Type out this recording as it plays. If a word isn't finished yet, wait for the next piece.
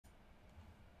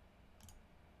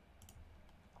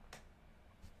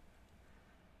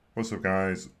What's up,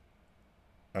 guys?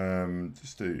 I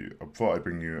thought I'd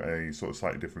bring you a sort of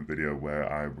slightly different video where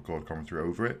I record commentary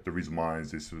over it. The reason why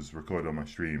is this was recorded on my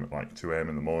stream at like 2 a.m.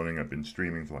 in the morning. I've been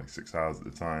streaming for like 6 hours at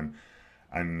the time,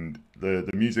 and the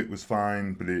music was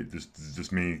fine, but it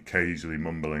just me occasionally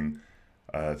mumbling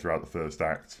throughout the first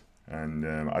act, and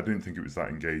I didn't think it was that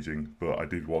engaging, but I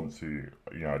did want to,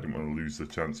 I didn't want to lose the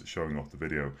chance at showing off the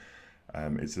video.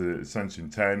 It's a Ascension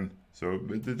 10, so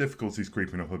the difficulty's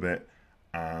creeping up a bit,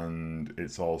 and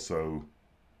it's also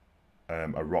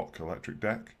a rock electric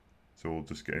deck. So we'll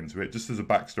just get into it. Just as a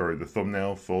backstory, the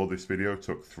thumbnail for this video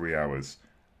took 3 hours.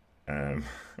 Um,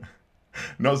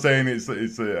 not saying it's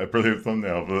a brilliant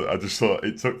thumbnail, but I just thought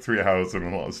it took 3 hours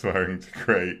and a lot of swearing to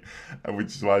create,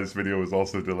 which is why this video was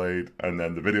also delayed. And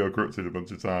then the video corrupted a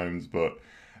bunch of times, but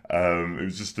it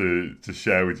was just to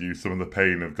share with you some of the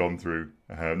pain I've gone through.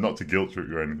 Not to guilt trip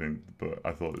you or anything, but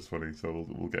I thought it's funny, so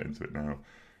we'll get into it now.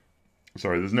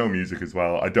 Sorry, there's no music as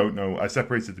well. I don't know. I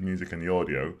separated the music and the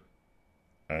audio.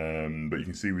 But you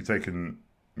can see we've taken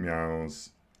Meow's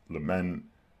Lament,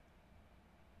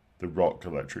 the rock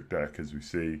electric deck, as we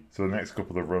see. So the next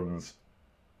couple of runs,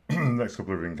 next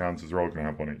couple of encounters are all going to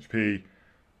have 1 HP.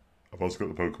 I've also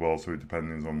got the Pokeball, so it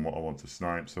depends on what I want to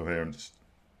snipe. So here I'm just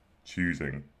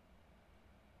choosing.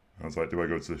 I was like, do I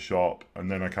go to the shop? And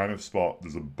then I kind of spot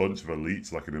there's a bunch of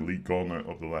elites, like an elite gauntlet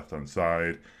up the left-hand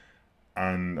side.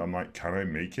 And I'm like, can I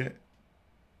make it?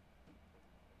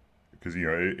 Because,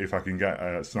 if I can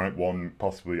get snipe one,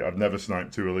 possibly. I've never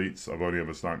sniped 2 elites. I've only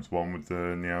ever sniped 1 with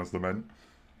the Meow's Lament.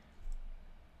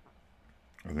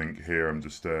 I think here I'm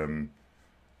just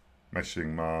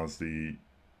messaging Mars, the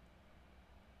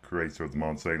creator of the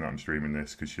mod, saying that I'm streaming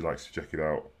this because she likes to check it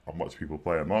out and watch people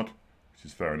play a mod, which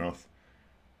is fair enough.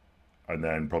 And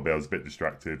then probably I was a bit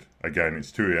distracted. Again,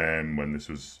 it's 2 a.m. when this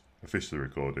was officially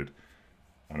recorded.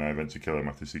 And I eventually kill him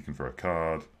after seeking for a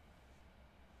card.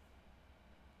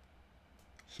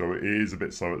 So it is a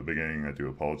bit slow at the beginning, I do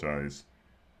apologise.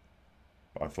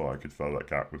 But I thought I could fill that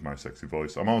gap with my sexy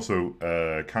voice. I'm also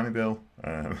Cannibal.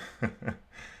 I'm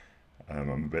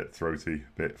a bit throaty,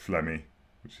 a bit phlegmy,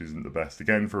 which isn't the best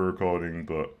again for a recording,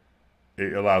 but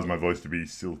it allows my voice to be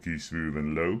silky, smooth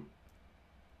and low.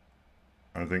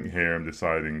 I think here I'm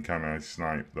deciding, can I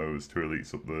snipe those 2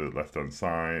 elites up the left hand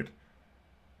side?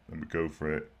 Then we go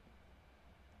for it.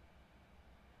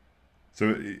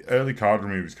 So early card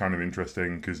remove is kind of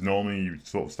interesting because normally you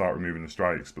sort of start removing the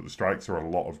strikes, but the strikes are a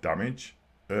lot of damage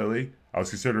early. I was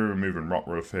considering removing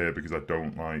Rockruff here because I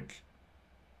don't like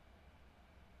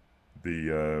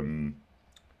the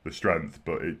strength,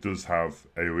 but it does have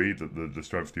AoE, the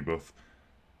strength debuff.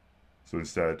 So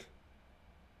instead,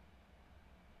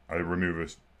 I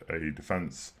remove a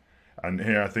defense, and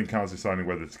here I think I was deciding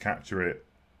whether to capture it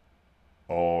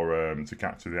or to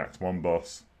capture the Act 1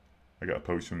 boss. I get a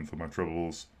potion for my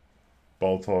troubles.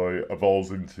 Baltoy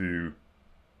evolves into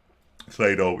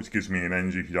Claydol, which gives me an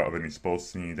energy if you don't have any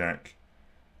spells in your deck.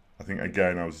 I think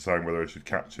again I was deciding whether I should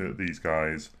capture these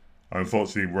guys.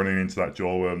 Unfortunately, running into that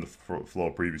Jawworm on the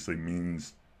floor previously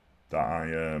means that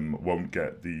I won't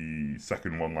get the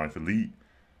second 1 life elite.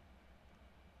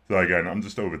 So again, I'm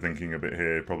just overthinking a bit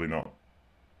here, probably not.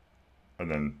 And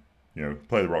then,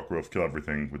 play the Rockruff, kill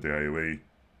everything with the AoE.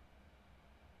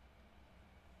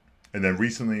 And then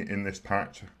recently in this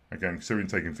patch, again, considering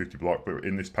taking 50 block, but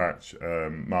in this patch,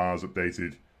 Mars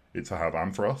updated it to have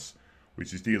Ampharos,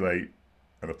 which is deal 8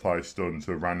 and apply stun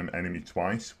to a random enemy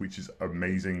twice, which is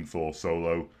amazing for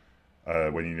solo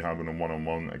when you have a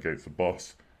one-on-one against the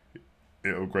boss.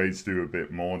 It upgrades to do a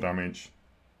bit more damage,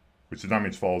 which the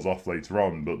damage falls off later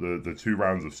on, but the 2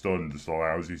 rounds of stun just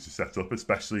allows you to set up,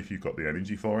 especially if you've got the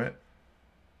energy for it.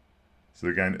 So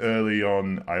again, early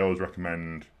on, I always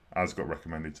recommend, as got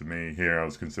recommended to me, here I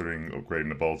was considering upgrading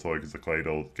the Baltoy because the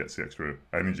Claydol gets the extra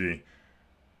energy,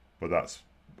 but that's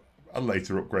a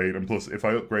later upgrade, and plus if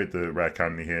I upgrade the rare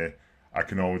candy here, I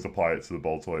can always apply it to the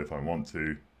Baltoy if I want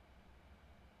to.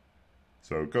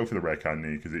 So go for the rare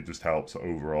candy because it just helps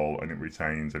overall, and it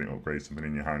retains and it upgrades something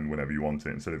in your hand whenever you want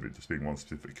it instead of it just being one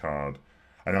specific card.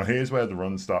 And now here's where the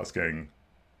run starts getting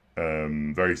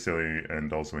very silly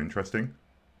and also interesting.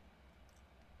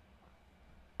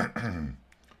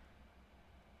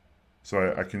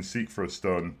 So I can seek for a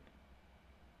stun,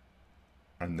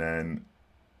 and then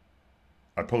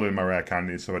I pull in my rare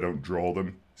candies so I don't draw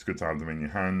them. It's good to have them in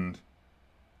your hand,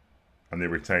 and they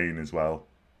retain as well.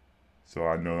 So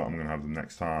I know that I'm going to have them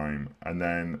next time. And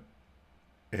then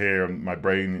here, my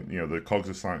brain, the cogs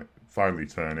are finally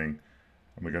turning.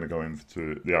 And we're going to go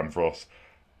into the Ampharos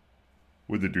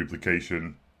with the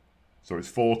duplication. So it's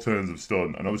 4 turns of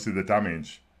stun. And obviously the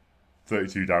damage,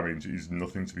 32 damage, is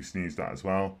nothing to be sneezed at as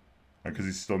well. And because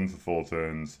he's stunned for 4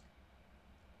 turns,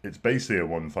 it's basically a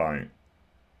one fight.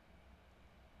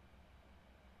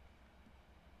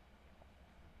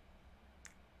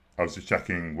 I was just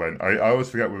checking when... I always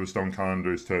forget whether Stone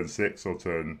Calendar is turn 6 or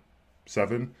turn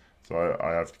 7. So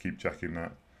I have to keep checking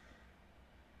that.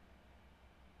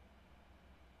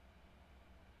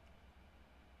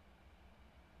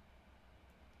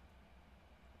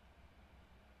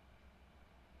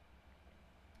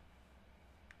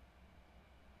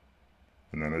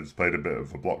 And then I just played a bit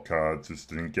of a block card just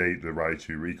to negate the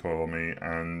Raichu recoil on me,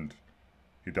 and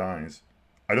he dies.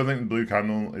 I don't think the blue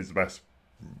candle is the best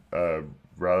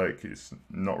relic. It's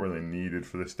not really needed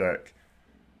for this deck.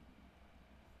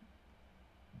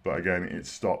 But again, it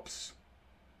stops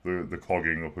the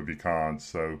clogging up of your cards.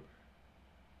 So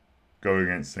going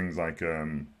against things like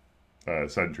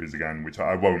Sentries again, which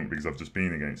I won't because I've just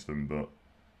been against them. But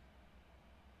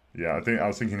yeah, I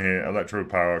was thinking here Electro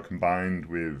Power combined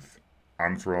with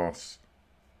Ampharos.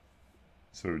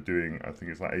 So doing, I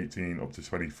think it's like 18 up to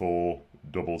 24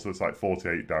 double, so it's like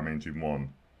 48 damage in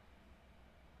one.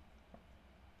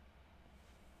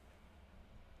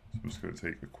 So I'm just going to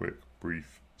take a quick,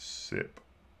 brief sip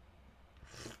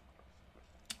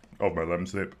of my lemon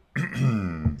sip,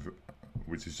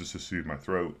 which is just to soothe my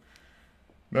throat.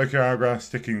 Mercury Hourglass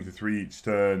sticking to 3 each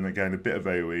turn. Again, a bit of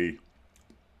AoE.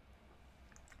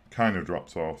 Kind of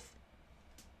drops off.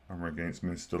 I'm against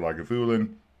Mr.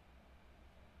 Lagavulin.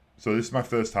 So this is my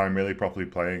first time really properly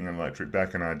playing an electric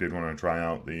deck, and I did want to try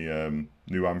out the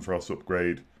new Ampharos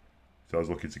upgrade. So I was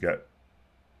looking to get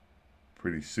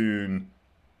pretty soon.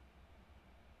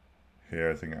 Here,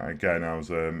 I think, again, I was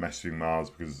messaging Mars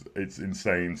because it's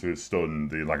insane to stun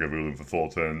the Lagavulin for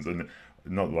 4 turns. And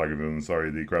not the Lagavulin,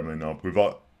 sorry, the Gremlin Knob. We've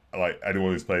got, like,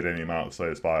 anyone who's played any amount of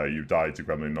Slayer Spire, you've died to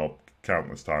Gremlin Knob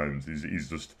countless times. He's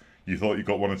just... You thought you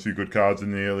got 1 or 2 good cards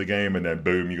in the early game, and then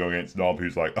boom, you go against Knob,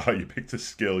 who's like, oh, you picked a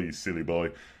skill, you silly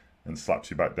boy, and slaps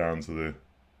you back down to the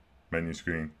menu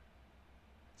screen.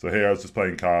 So here I was just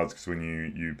playing cards, because when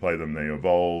you play them, they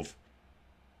evolve.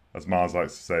 As Mars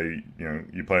likes to say, you know,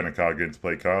 you're playing a card game to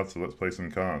play cards, so let's play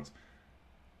some cards.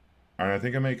 And I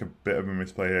think I make a bit of a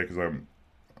misplay here, because I'm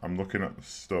looking at the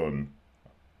stun.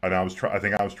 And I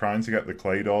think I was trying to get the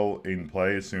Claydol in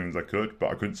play as soon as I could, but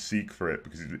I couldn't seek for it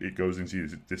because it goes into your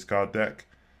discard deck.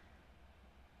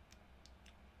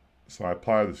 So I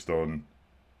apply the stun.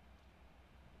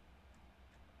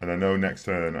 And I know next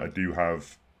turn I do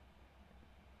have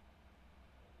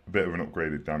a bit of an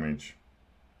upgraded damage.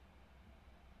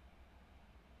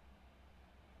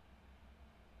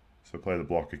 So play the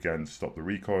block again to stop the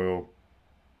recoil.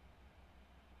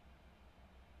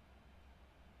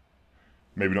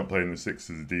 Maybe not playing the 6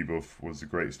 as a debuff was the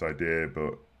greatest idea,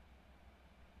 but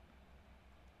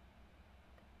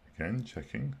again,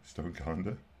 checking Stone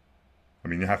Calendar. I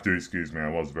mean, you have to excuse me, I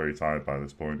was very tired by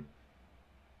this point.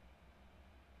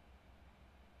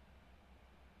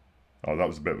 Oh, that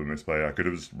was a bit of a misplay. I could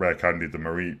have just rare candied the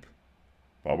Mareep,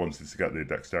 but I wanted to get the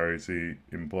dexterity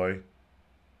in play.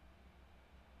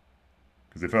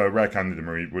 Because if I rare candied the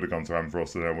Mareep, would have gone to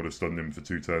Ampharos and I would have stunned him for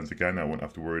 2 turns again. I wouldn't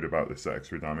have to worry about this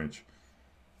extra damage.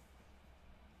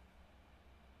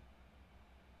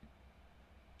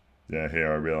 Yeah,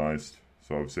 here I realised.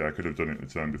 So obviously I could have done it the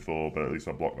turn before, but at least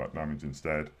I blocked that damage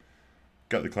instead.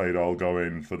 Get the Claydol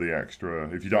going for the extra.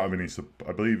 If you don't have any,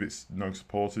 I believe it's no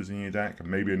supporters in your deck,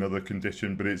 and maybe another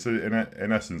condition, but it's in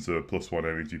essence a +1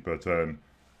 energy per turn.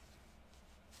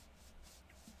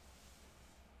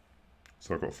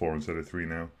 So I've got 4 instead of 3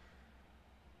 now.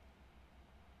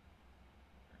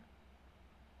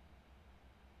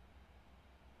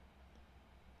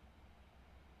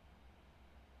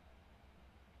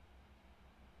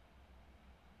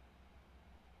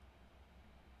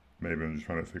 Maybe I'm just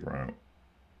trying to figure out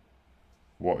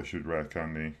what I should rare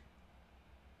candy.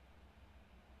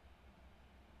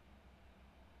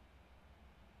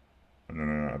 And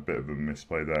then a bit of a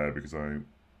misplay there because I...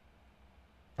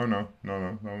 Oh no,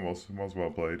 it was well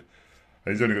played.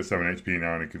 And he's only got 7 HP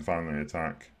now and he can finally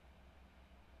attack.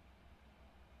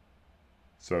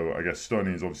 So I guess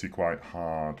stunning is obviously quite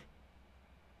hard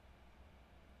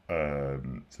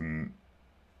to...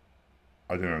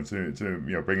 I don't know, to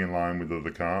you know, bring in line with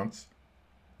other cards.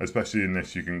 Especially in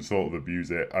this, you can sort of abuse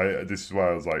it. This is why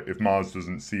I was like, if Mars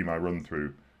doesn't see my run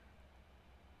through,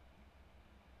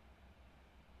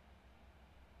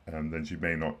 then she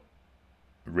may not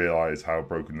realise how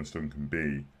broken the stun can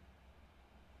be.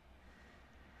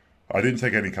 I didn't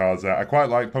take any cards there. I quite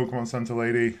like Pokemon Center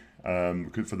Lady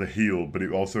for the heal, but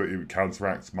it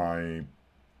counteracts my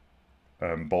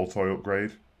Boltoy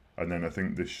upgrade. And then I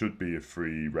think this should be a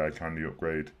free rare candy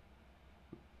upgrade.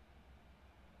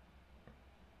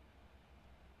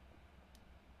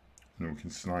 we can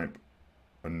snipe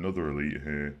another elite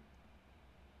here.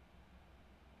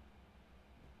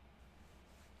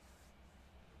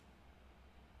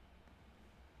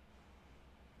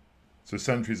 So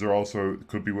sentries are also,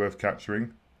 could be worth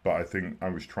capturing, but I think I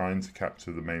was trying to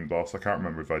capture the main boss. I can't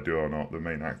remember if I do or not, the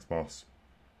main act boss.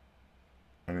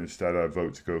 And instead I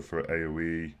vote to go for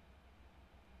AoE.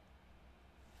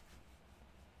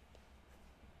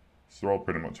 So they're all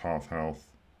pretty much half health.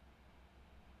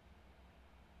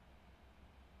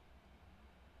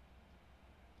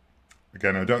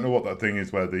 Again, I don't know what that thing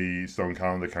is where the stone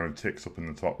calendar kind of ticks up in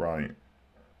the top right.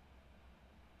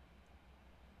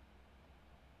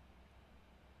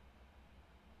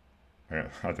 Yeah,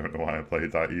 I don't know why I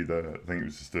played that either. I think it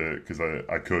was just because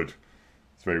I could.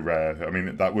 It's very rare. I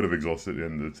mean, that would have exhausted at the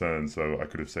end of the turn, so I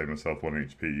could have saved myself 1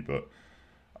 HP, but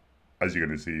as you're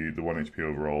going to see, the 1 HP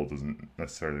overall doesn't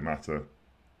necessarily matter.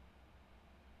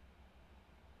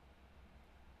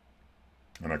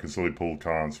 And I can slowly pull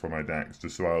cards from my decks,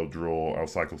 just so I'll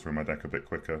cycle through my deck a bit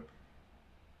quicker.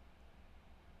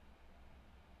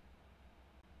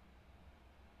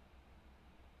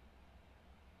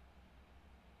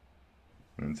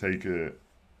 And take a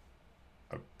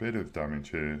bit of damage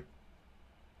here.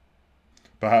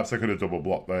 Perhaps I could have double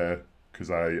blocked there, because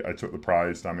I took the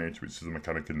prize damage, which is a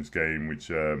mechanic in this game, which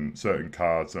certain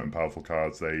cards, certain powerful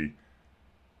cards,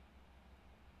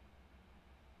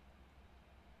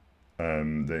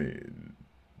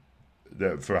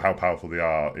 for how powerful they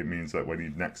are, it means that when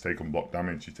you next take unblocked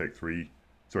damage, you take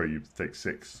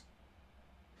 6.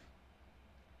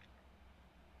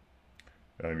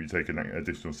 You take an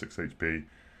additional 6 HP.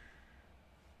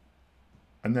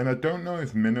 And then I don't know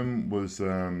if Minim was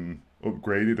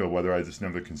upgraded or whether I just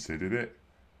never considered it.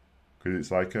 Because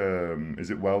it's like, is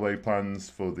it well-laid plans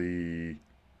for the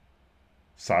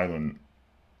Silent?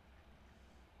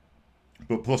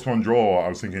 But +1 draw, I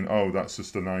was thinking, oh, that's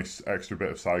just a nice extra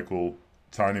bit of cycle,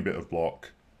 tiny bit of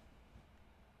block.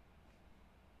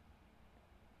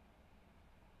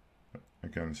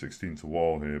 Again, 16 to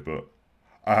wall here, but...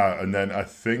 and then I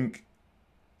think...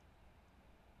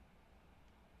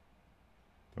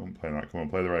 Don't play that, come on,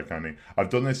 play the red candy.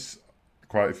 I've done this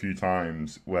quite a few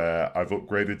times where I've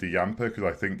upgraded the Yamper because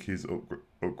I think his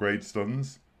upgrade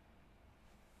stuns.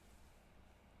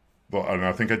 And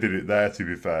I think I did it there, to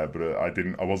be fair, but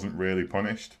I wasn't really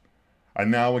punished.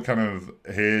 And now we're kind of,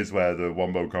 here's where the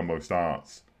wombo combo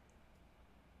starts.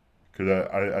 Because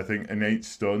I think innate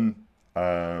stun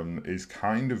is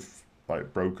kind of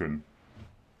like broken.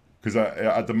 Because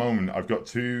at the moment I've got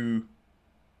two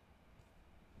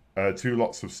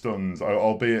lots of stuns,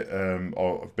 albeit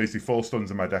or basically 4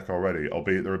 stuns in my deck already,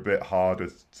 albeit they're a bit harder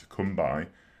to come by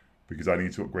because I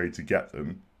need to upgrade to get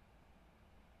them.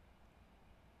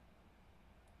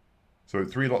 So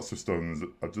 3 lots of stuns.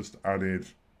 I've just added.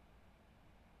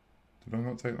 Did I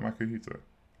not take the Makuhita? It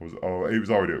was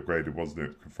already upgraded, wasn't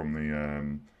it, from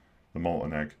the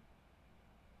molten egg?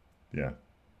 Yeah.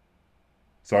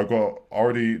 So I've got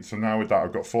already. So now with that,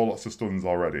 I've got 4 lots of stuns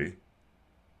already.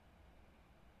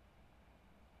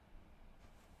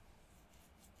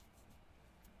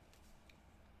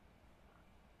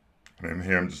 And in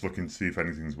here, I'm just looking to see if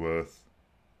anything's worth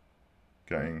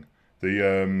getting. The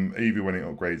Eevee, when it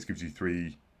upgrades, gives you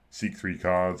 3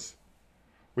 cards,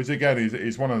 which again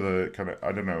is one of the kind of,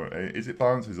 I don't know, is it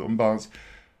balanced, is it unbalanced?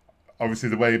 Obviously,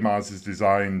 the way Mars has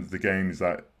designed the game is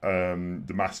that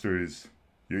the master is,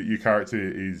 your character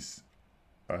is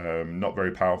not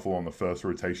very powerful on the first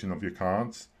rotation of your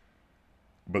cards,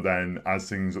 but then as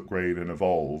things upgrade and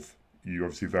evolve, you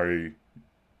obviously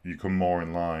you come more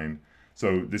in line.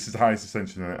 So this is the highest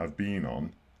Ascension that I've been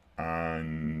on,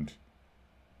 and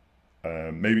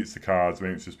maybe it's the cards,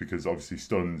 maybe it's just because obviously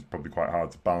stun is probably quite hard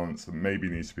to balance and maybe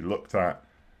needs to be looked at.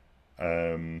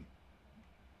 Yeah,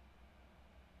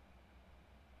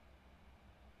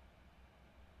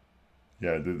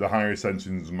 the higher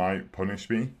Ascensions might punish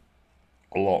me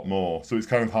a lot more. So it's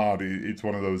kind of hard. It's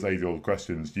one of those age-old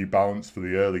questions. Do you balance for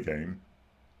the early game?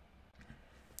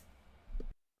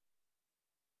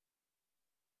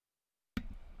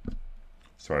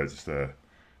 Sorry, I just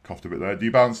coughed a bit there. Do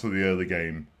you balance for the early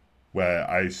game, where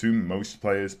I assume most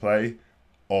players play,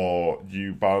 or do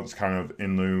you balance kind of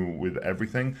in lieu with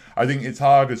everything? I think it's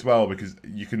hard as well because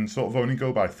you can sort of only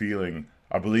go by feeling.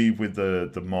 I believe with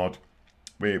the mod,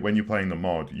 when you're playing the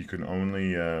mod, you can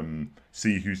only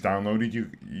see who's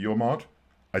downloaded your mod.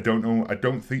 I don't know. I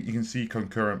don't think you can see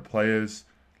concurrent players,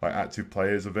 like active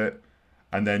players of it,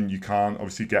 and then you can't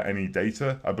obviously get any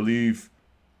data. I believe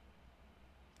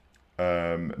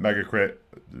Megacrit,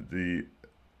 the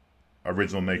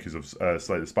original makers of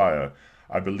Slay the Spire,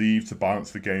 I believe to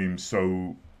balance the game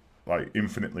so like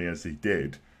infinitely as they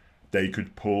did, they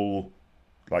could pull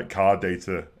like card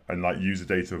data and like user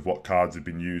data of what cards have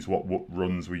been used, what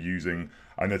runs we're using.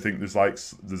 And I think there's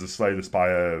a Slay the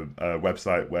Spire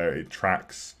website where it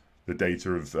tracks the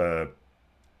data of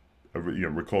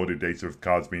recorded data of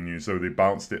cards being used. So they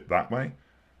bounced it that way.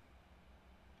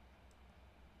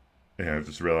 Yeah, I've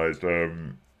just realised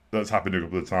that's happened a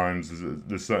couple of times.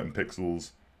 There's certain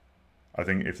pixels, I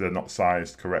think if they're not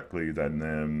sized correctly,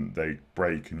 then they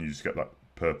break and you just get that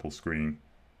purple screen.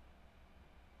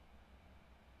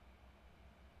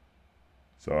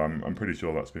 So I'm pretty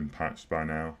sure that's been patched by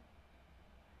now.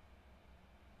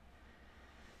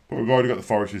 But we've already got the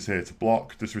foresters here to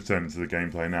block. Just returning to the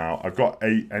gameplay now. I've got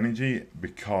 8 energy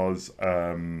because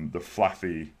the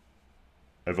Flaffy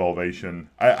evolvation.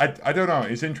 I don't know.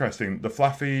 It's interesting. The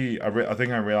Flaffy. I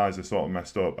think I realised I sort of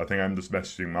messed up. I think I'm just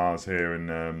messaging Mars here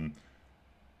and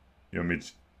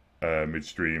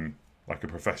midstream like a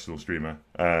professional streamer.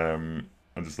 And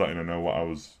just letting her know what I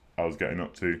was getting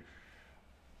up to.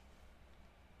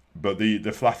 But the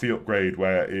Flaffy upgrade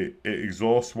where it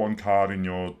exhausts one card in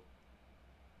your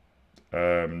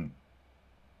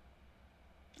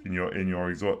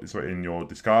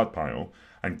discard pile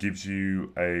and gives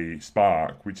you a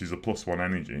spark, which is a +1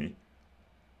 energy,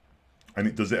 and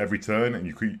it does it every turn, and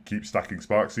you keep stacking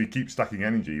sparks. So you keep stacking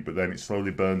energy, but then it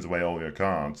slowly burns away all your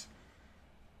cards.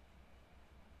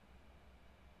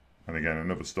 And again,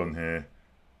 another stun here.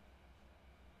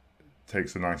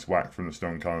 Takes a nice whack from the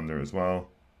stone calendar as well.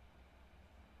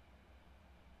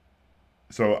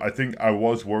 So I think I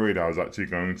was worried I was actually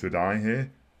going to die here.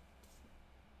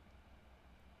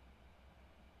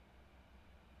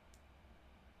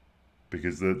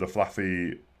 Because the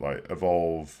Flaffy, like,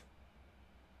 evolve.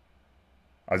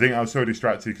 I think I was so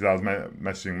distracted because I was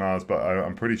messaging Mars, but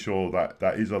I'm pretty sure that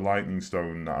is a lightning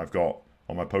stone that I've got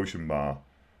on my potion bar,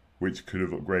 which could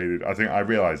have upgraded. I think I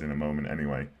realise in a moment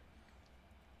anyway.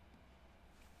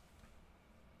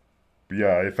 But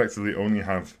yeah, I effectively only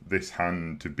have this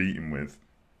hand to beat him with.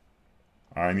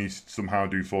 I need to somehow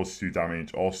do 42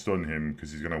 damage or stun him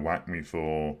because he's going to whack me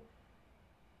for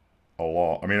a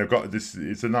lot. I mean, I've got this.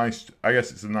 It's a nice. I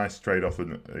guess it's a nice trade-off,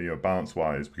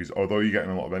 balance-wise, because although you're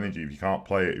getting a lot of energy, if you can't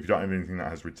play it, if you don't have anything that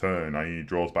has return, i.e.,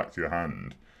 draws back to your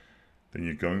hand, then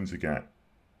you're going to get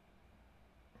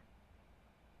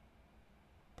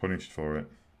punished for it.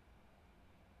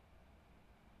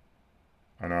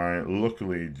 And I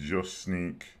luckily just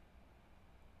sneak.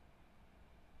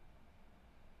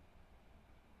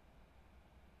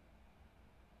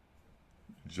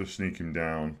 Just sneak him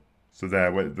down. So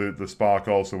there, the spark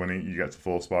also, when you get to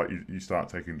full spark, you start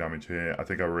taking damage here. I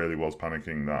think I really was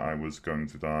panicking that I was going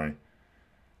to die.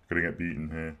 Gonna get beaten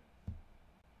here.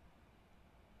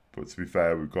 But to be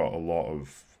fair, we've got a lot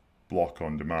of block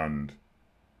on demand.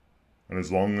 And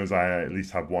as long as I at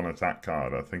least have one attack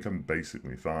card, I think I'm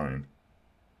basically fine.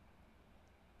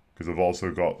 Because I've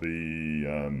also got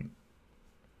the...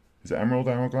 is it Emerald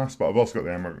Hourglass? But I've also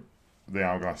got the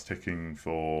Hourglass ticking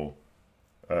for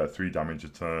 3 damage a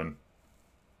turn.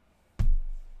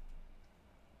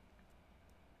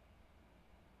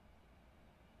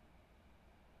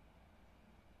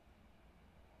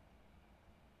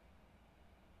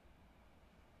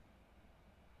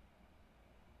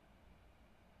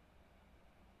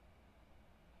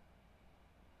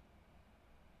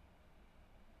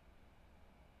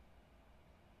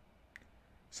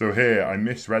 So here, I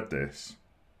misread this.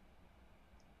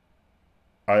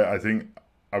 I think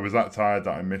I was that tired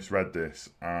that I misread this,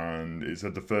 and it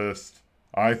said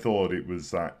I thought it was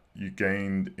that you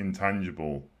gained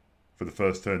intangible for the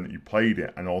first turn that you played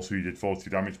it, and also you did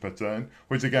 40 damage per turn,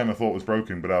 which again I thought was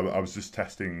broken, but I was just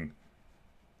testing,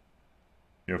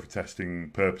 for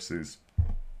testing purposes.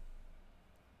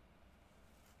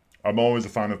 I'm always a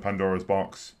fan of Pandora's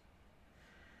Box.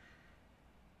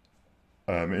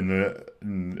 In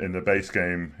the base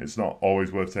game, it's not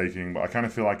always worth taking, but I kind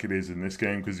of feel like it is in this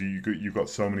game because you've got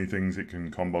so many things it can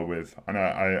combo with. And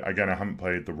I haven't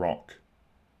played the Rock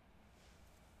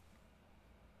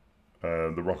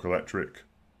Electric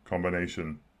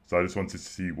combination, so I just wanted to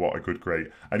see what I could create.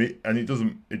 And it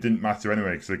didn't matter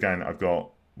anyway because again I've got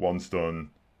 1 stun.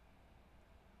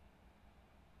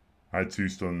 I had 2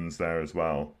 stuns there as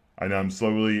well, and I'm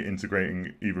slowly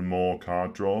integrating even more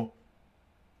card draw.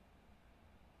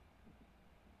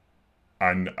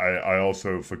 And I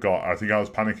also forgot, I think I was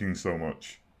panicking so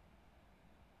much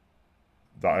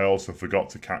that I also forgot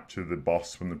to capture the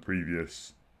boss from the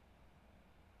previous,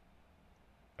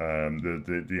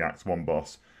 the Act 1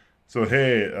 boss. So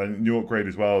here, a new upgrade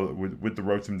as well, with the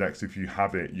Rotom Dex, if you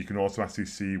have it, you can also actually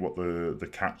see what the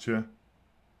capture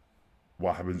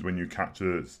what happens when you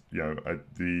capture, you know,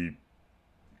 the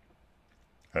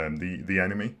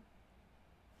enemy.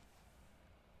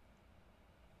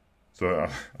 So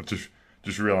I just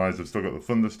realised I've still got the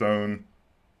Thunderstone,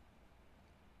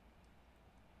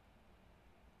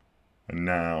 and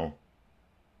now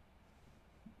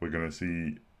we're gonna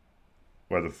see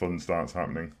where the fun starts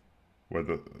happening, where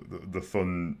the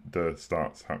thunder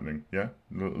starts happening. Yeah,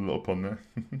 a little pun there.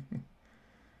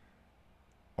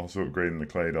 Also upgrading the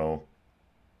clay doll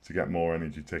to get more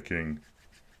energy ticking.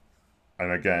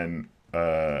 And again,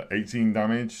 18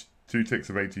 damage, 2 ticks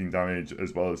of 18 damage,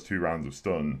 as well as 2 rounds of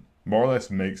stun. More or less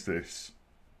makes this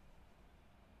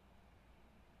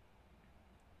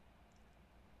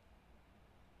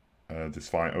this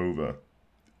fight over.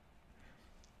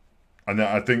 And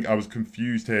I think I was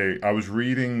confused here. I was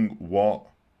reading what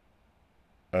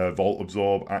Volt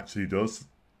Absorb actually does,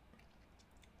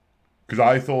 because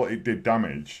I thought it did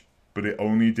damage, but it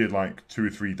only did like 2 or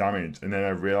 3 damage, and then I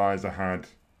realized I had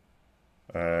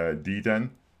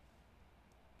D-Den.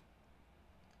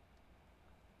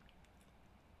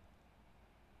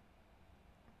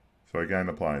 So again,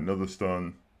 apply another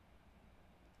stun,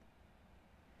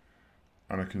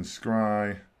 and I can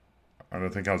scry, and I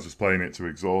think I was just playing it to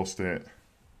exhaust it,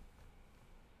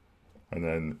 and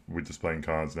then we're just playing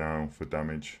cards now for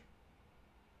damage.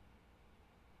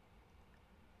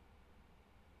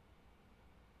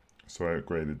 So I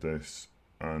upgraded this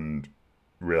and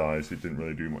realised it didn't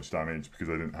really do much damage because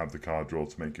I didn't have the card draw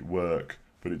to make it work,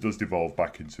 but it does devolve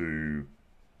back into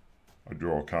a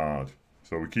draw card.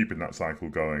 So we're keeping that cycle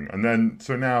going. And then,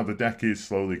 so now the deck is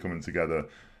slowly coming together.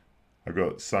 I've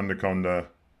got Sandaconda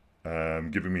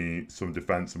giving me some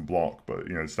defense and block, but,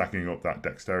 you know, stacking up that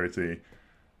dexterity.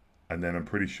 And then I'm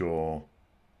pretty sure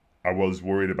I was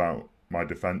worried about my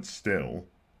defense still.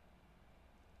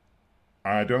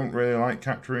 I don't really like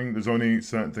capturing. There's only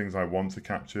certain things I want to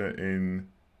capture in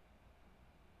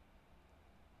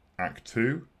Act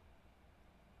 2.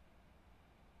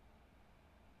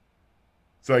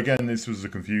 So again, this was a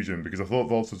confusion because I thought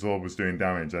Volt Absorb was doing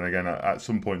damage, and again, at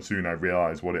some point soon I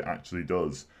realised what it actually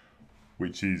does,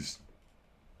 which is,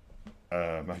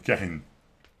 again,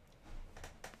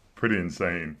 pretty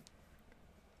insane.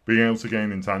 Being able to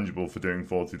gain intangible for doing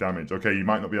 40 damage. Okay, you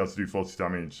might not be able to do 40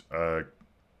 damage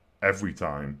every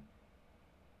time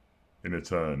in a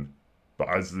turn, but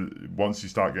once you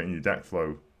start getting your deck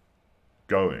flow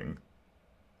going,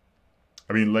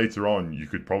 I mean, later on you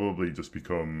could probably just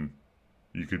become,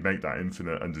 you could make that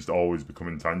infinite and just always become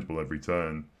intangible every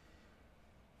turn.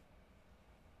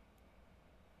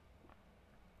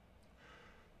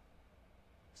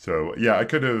 So yeah, I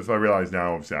realise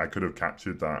now, obviously I could have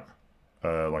captured that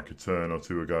like a turn or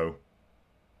two ago.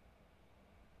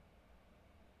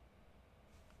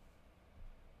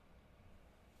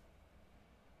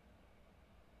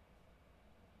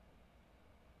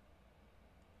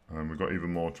 And we've got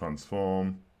even more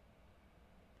transform.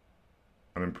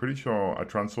 And I'm pretty sure I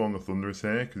transformed the Thunderous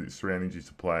here because it's 3 energy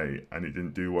to play, and it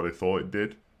didn't do what I thought it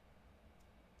did,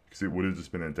 because it would have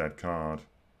just been a dead card.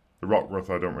 The Rockruff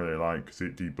I don't really like because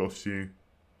it debuffs you.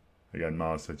 Again,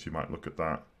 Mars said she might look at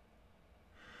that.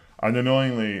 And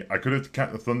annoyingly, I could have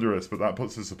kept the Thunderous, but that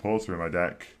puts a supporter in my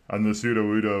deck. And the Pseudo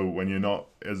Udo, when you're not,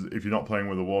 if you're not playing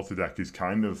with a water deck, is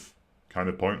kind of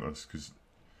pointless, because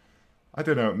I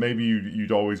don't know, maybe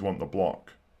you'd always want the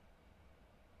block,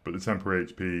 but the temporary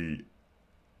HP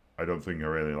I don't think I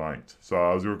really liked. So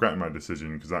I was regretting my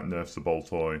decision because that nerfs the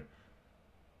Boltoy.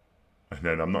 And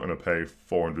then I'm not going to pay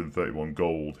 431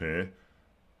 gold here.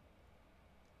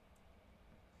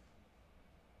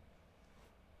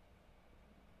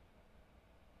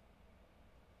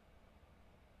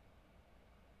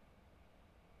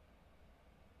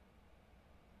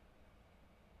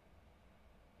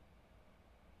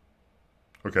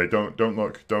 Okay, don't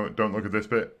look at this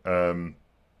bit.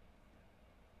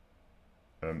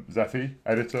 Zephy,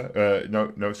 editor.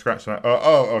 No, scratch that.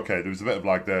 Oh, okay. There was a bit of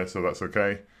lag there, so that's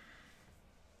okay.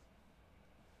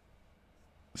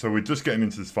 So we're just getting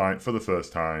into this fight for the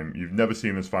first time. You've never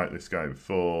seen us fight this guy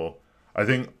before. I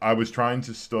think I was trying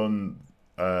to stun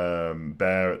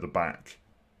Bear at the back,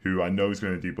 who I know is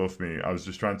going to debuff me. I was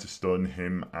just trying to stun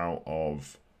him out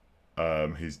of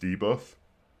his debuff,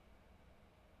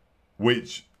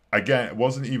 which again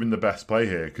wasn't even the best play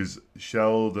here, because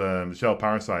Shell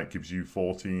Parasite gives you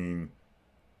 14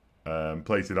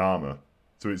 plated armor,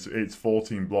 so it's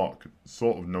 14 block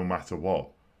sort of no matter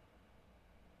what.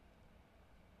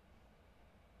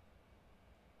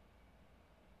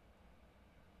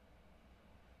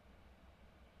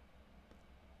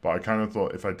 But I kind of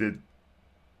thought if I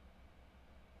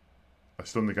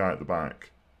stun the guy at the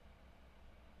back,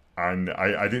 And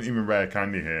I didn't even rare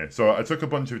candy here. So I took a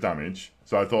bunch of damage.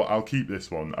 So I thought I'll keep this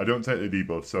one. I don't take the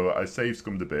debuff. So I save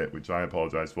scummed a bit, which I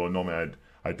apologise for. Normally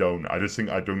I don't. I just think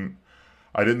I don't.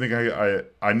 I didn't think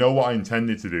I know what I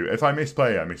intended to do. If I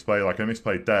misplay, I misplay. Like I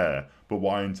misplayed there. But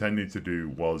what I intended to do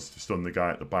was to stun the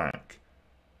guy at the back.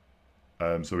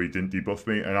 So he didn't debuff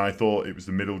me. And I thought it was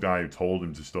the middle guy who told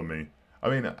him to stun me. I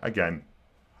mean, again,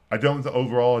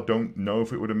 overall, I don't know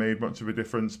if it would have made much of a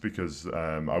difference because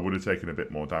I would have taken a bit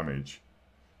more damage.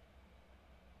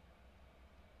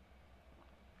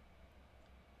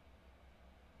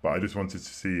 But I just wanted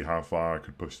to see how far I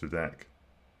could push the deck.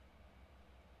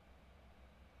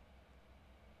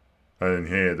 And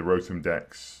here, the Rotom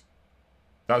decks.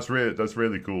 That's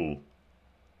really cool.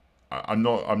 I'm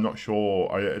not sure.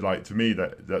 To me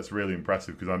that's really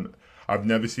impressive because I've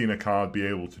never seen a card be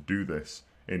able to do this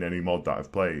in any mod that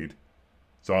I've played.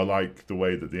 So I like the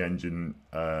way that the engine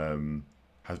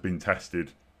has been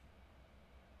tested.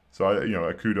 So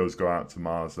a kudos go out to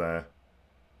Mars there.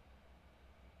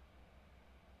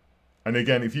 And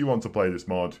again, if you want to play this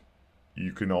mod,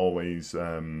 you can always check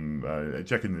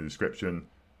in the description.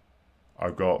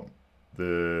 I've got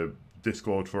the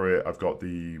Discord for it. I've got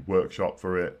the workshop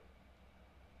for it.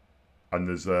 And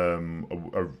there's a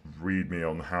readme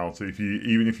on how to,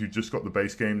 even if you've just got the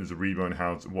base game, there's a readme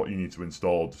on what you need to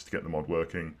install just to get the mod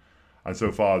working. And so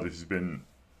far, this has been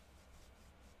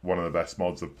one of the best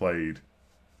mods I've played.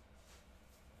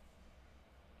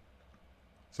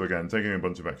 So again, taking a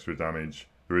bunch of extra damage.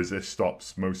 The resist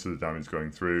stops most of the damage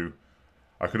going through.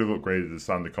 I could have upgraded the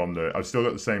Sandaconda. I've still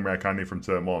got the same rare candy from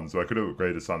turn 1, so I could have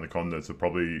upgraded Sandaconda to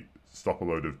probably stop a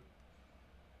load of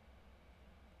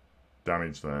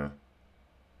damage there.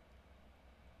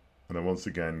 And then once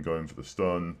again, going for the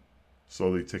stun,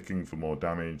 slowly ticking for more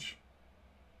damage.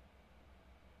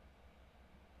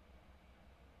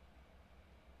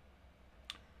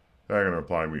 They're going to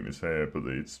apply weakness here, but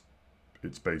it's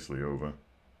basically over.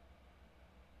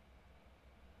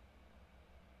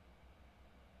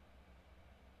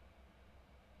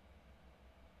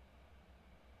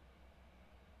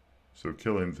 So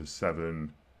kill him for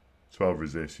 7, 12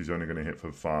 resist. He's only going to hit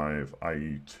for 5,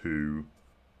 i.e. 2.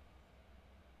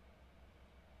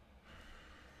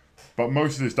 But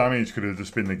most of this damage could have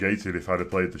just been negated if I'd have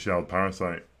played the Shelled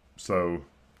Parasite. So,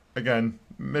 again,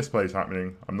 misplays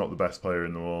happening. I'm not the best player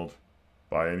in the world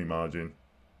by any margin.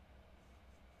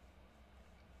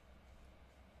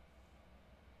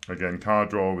 Again, card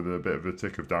draw with a bit of a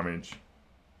tick of damage.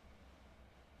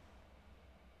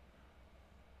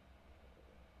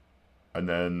 And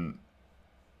then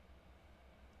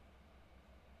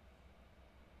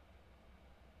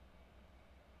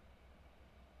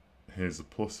here's the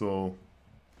Plusle.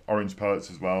 Orange pellets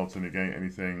as well to negate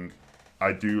anything.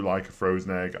 I do like a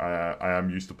frozen egg. I am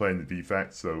used to playing the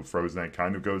defect, so frozen egg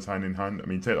kind of goes hand in hand. I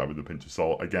mean, take that with a pinch of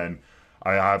salt. Again,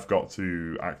 I have got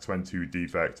to Act 20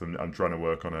 defect. I'm trying to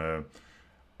work on a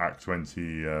Act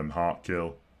 20 heart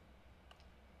kill.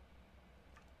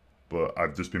 But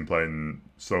I've just been playing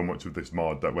so much of this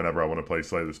mod that whenever I want to play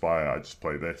Slay the Spire, I just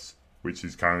play this, which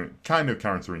is kind of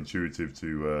counterintuitive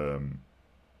to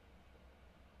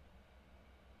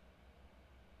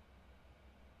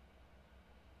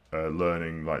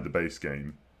learning like the base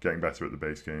game, getting better at the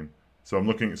base game. So I'm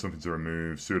looking at something to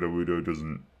remove. Sudowoodo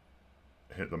doesn't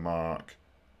hit the mark.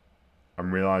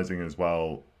 I'm realizing as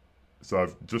well, so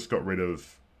I've just got rid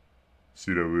of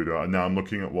Sudowoodo, and now I'm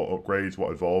looking at what upgrades,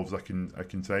 what evolves I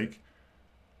can take.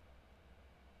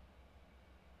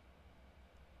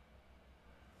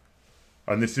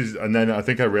 And then I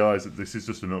think I realized that this is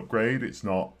just an upgrade. It's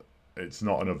not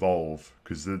an evolve,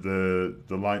 because the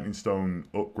Lightning Stone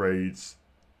upgrades.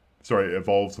 Sorry, it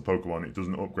evolves the Pokemon. It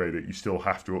doesn't upgrade it. You still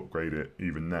have to upgrade it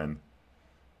even then.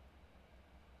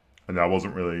 And I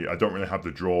don't really have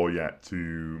the draw yet to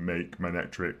make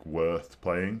Manectric worth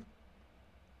playing.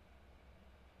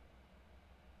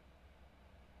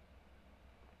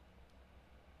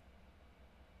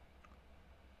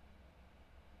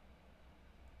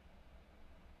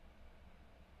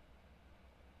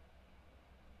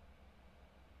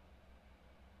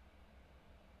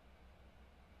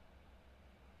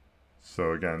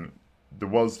 So again, there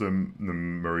was the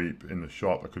Mareep in the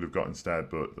shop I could have got instead,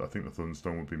 but I think the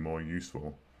Thunderstone would be more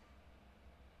useful.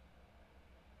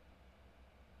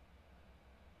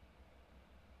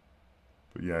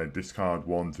 But yeah, discard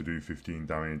 1 to do 15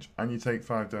 damage, and you take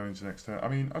 5 damage next turn. I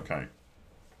mean, okay.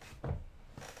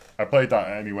 I played that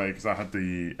anyway because I had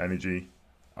the energy.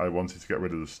 I wanted to get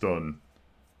rid of the stun,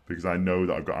 because I know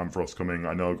that I've got Ampharos coming,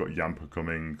 I know I've got Yamper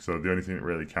coming, so the only thing that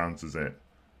really counts is it.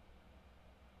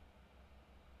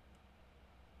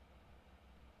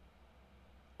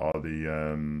 are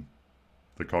the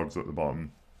cogs at the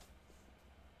bottom,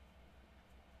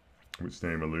 which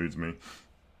name eludes me.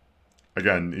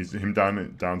 Again, he's him down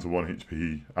to 1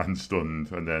 HP and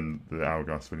stunned, and then the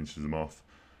hourglass finishes him off.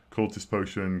 Cultist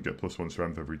potion, get +1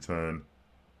 strength every turn.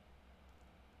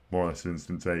 More or less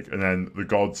instant take. And then the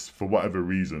gods, for whatever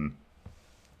reason,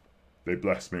 they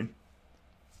bless me.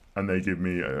 And they give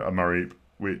me a Marip,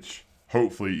 which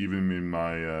hopefully, even in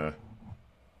my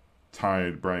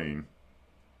tired brain,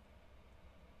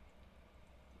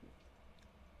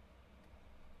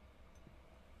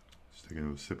 just taking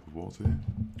a sip of water here,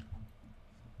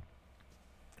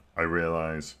 I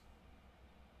realise,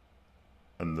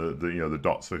 and the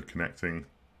dots are connecting.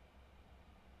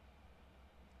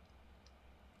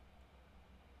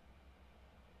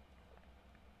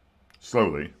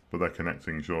 Slowly, but they're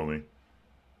connecting surely.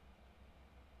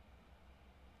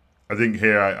 I think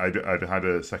here I'd had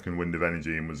a second wind of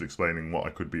energy and was explaining what I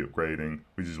could be upgrading,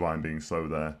 which is why I'm being slow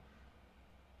there.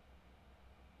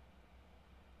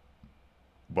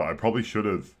 But I probably should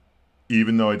have,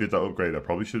 even though I did that upgrade, I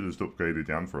probably should have just upgraded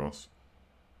the Ampharos.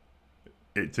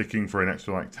 It ticking for an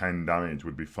extra like 10 damage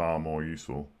would be far more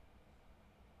useful.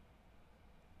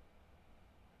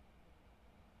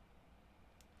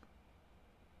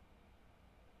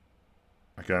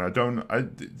 Again,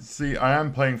 I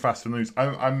am playing fast and loose.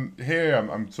 I'm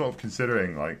sort of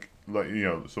considering like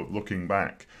sort of looking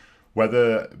back,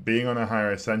 whether being on a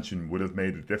higher ascension would have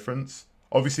made a difference.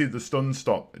 Obviously, the stun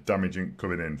stop damaging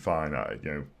coming in fine.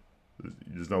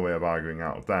 There's no way of arguing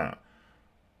out of that.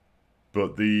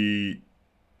 But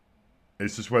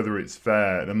it's just whether it's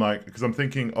fair. And I'm like, because I'm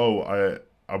thinking,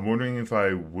 I'm wondering if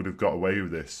I would have got away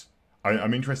with this.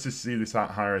 I'm interested to see this at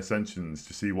higher ascensions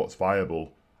to see what's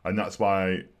viable. And that's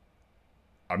why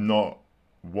I'm not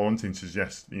wanting to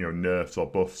suggest, nerfs or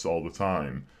buffs all the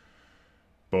time.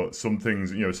 But some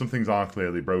things, some things are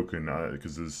clearly broken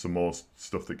because there's some more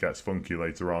stuff that gets funky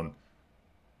later on.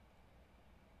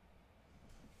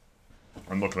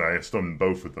 And luckily I stunned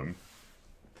both of them.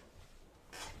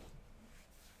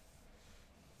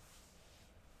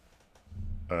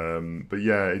 But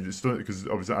yeah, it's because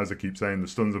obviously, as I keep saying, the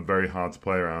stuns are very hard to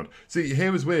play around. See,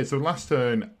 here was weird. So last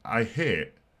turn I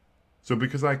hit. So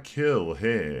because I kill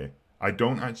here, I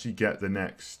don't actually get the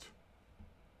next.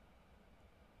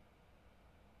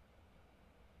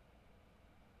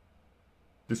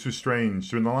 This was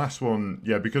strange. So in the last one,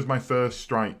 yeah, because my first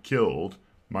strike killed,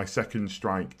 my second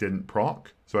strike didn't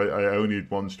proc. So I only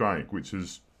had one strike, which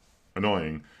is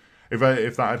annoying. If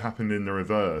that had happened in the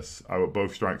reverse,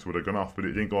 both strikes would have gone off, but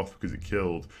it didn't go off because it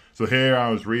killed. So here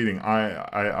I was reading,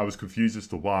 I was confused as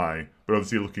to why, but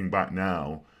obviously looking back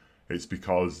now, it's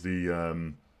because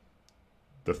the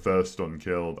first stun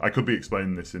killed. I could be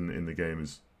explaining this in the game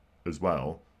as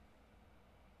well.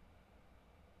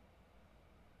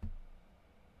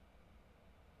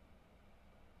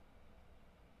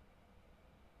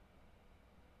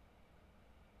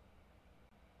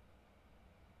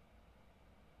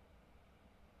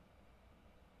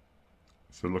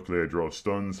 So luckily I draw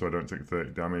stun, so I don't take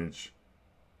 30 damage.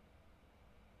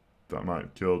 That might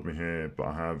have killed me here, but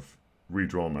I have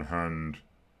redrawn my hand.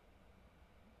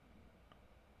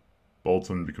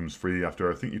 Bolton becomes free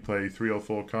after I think you play 3 or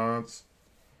 4 cards.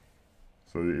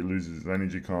 So it loses its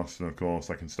energy cost, and of course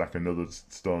I can stack another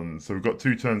stun. So we've got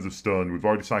 2 turns of stun. We've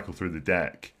already cycled through the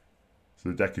deck. So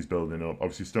the deck is building up.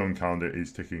 Obviously stun calendar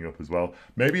is ticking up as well.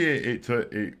 Maybe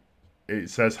it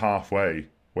says halfway.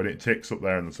 When it ticks up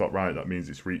there in the top right, that means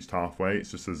it's reached halfway.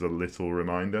 It's just as a little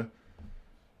reminder.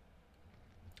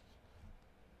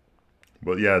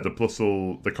 But yeah, the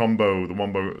plusle, the combo,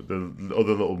 the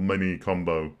other little mini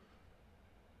combo,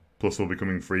 plus will be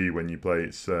coming free when you play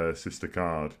its sister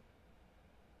card.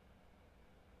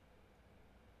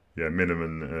 Yeah,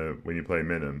 minimum when you play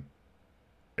minim.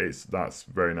 That's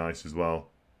very nice as well.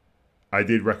 I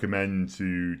did recommend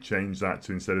to change that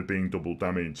to, instead of being double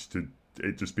damage, to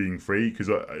it just being free, because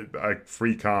a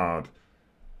free card,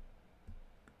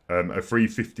 a free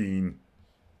 15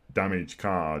 damage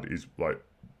card is like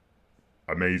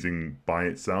amazing by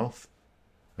itself.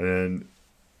 And then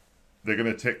they're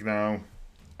gonna tick now,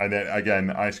 and then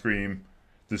again ice cream.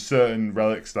 There's certain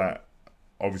relics that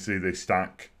obviously they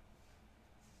stack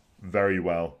very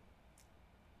well,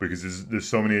 because there's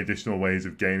so many additional ways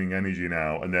of gaining energy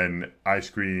now, and then ice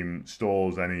cream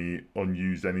stores any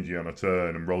unused energy on a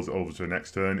turn and rolls it over to the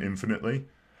next turn infinitely.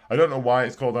 I don't know why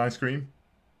it's called ice cream.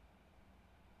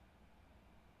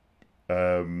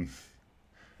 There's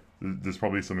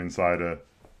probably some insider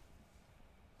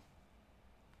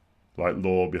like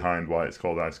lore behind why it's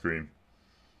called ice cream.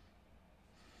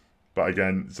 But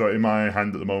again, so in my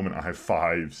hand at the moment I have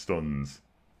 5 stuns.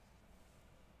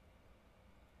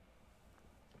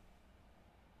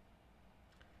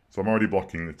 So I'm already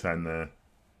blocking the 10 there.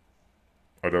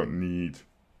 I don't need to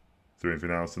do anything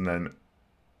else. And then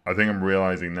I think I'm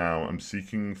realizing now I'm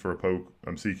seeking for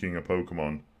I'm seeking a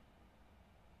Pokemon.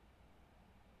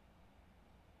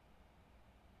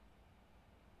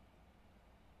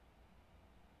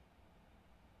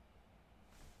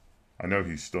 I know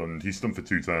he's stunned. He's stunned for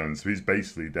 2 turns, so he's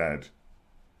basically dead.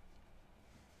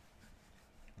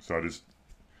 So I just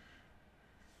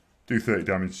do 30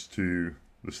 damage to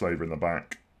the slaver in the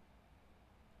back.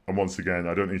 And once again,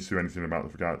 I don't need to do anything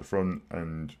about the guy at the front,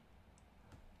 and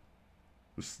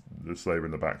the slaver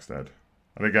in the back's dead.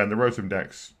 And again, the Rotom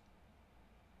deck's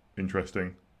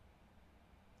interesting.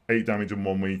 8 damage in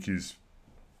 1 week is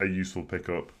a useful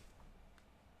pickup.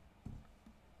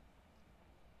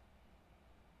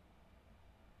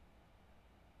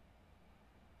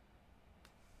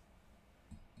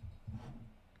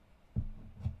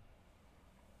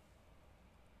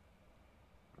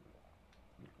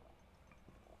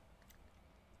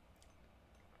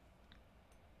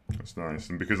 That's nice.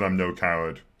 And because I'm no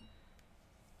coward,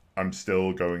 I'm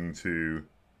still going to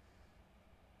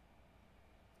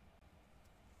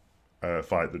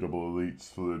fight the double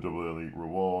elites for the double elite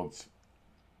rewards.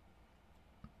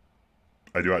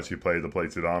 I do actually play the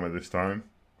plated armor this time.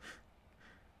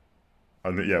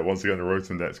 And yeah, once again, the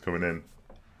Rotom deck's coming in.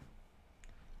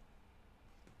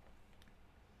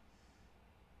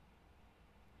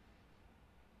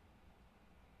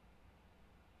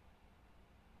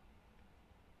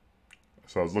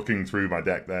 So I was looking through my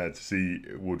deck there to see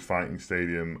would Fighting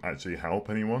Stadium actually help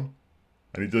anyone.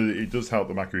 And it does help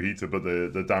the Makuhita, but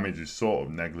the damage is sort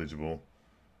of negligible.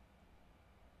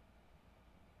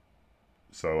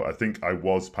 So I think I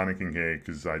was panicking here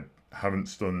because I haven't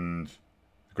stunned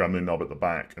the Gremlin Knob at the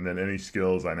back. And then any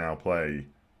skills I now play,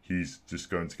 he's just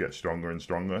going to get stronger and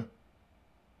stronger.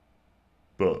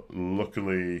 But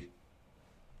luckily,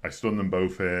 I stunned them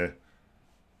both here.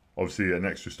 Obviously, an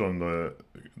extra stun the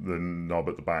knob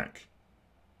at the back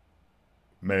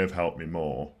may have helped me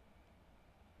more.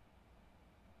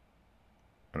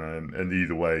 And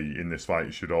either way, in this fight,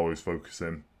 you should always focus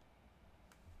him.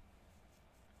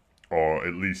 Or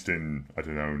at least in, I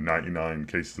don't know, 99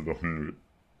 cases of 100.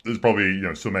 There's probably, you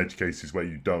know, some edge cases where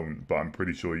you don't, but I'm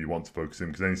pretty sure you want to focus him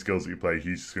because any skills that you play,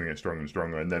 he's just going to get stronger and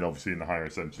stronger. And then obviously in the higher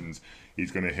ascensions,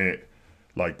 he's going to hit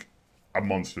like a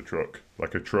monster truck,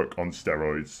 like a truck on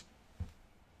steroids.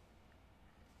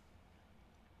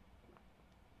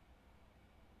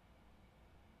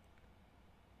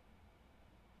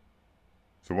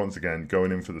 So once again,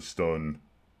 going in for the stun.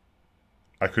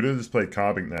 I could have just played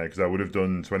Carbink there because I would have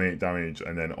done 28 damage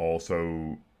and then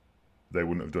also they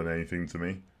wouldn't have done anything to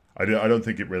me. I don't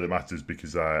think it really matters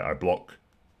because I block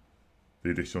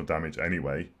the additional damage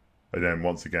anyway. And then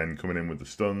once again, coming in with the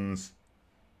stuns.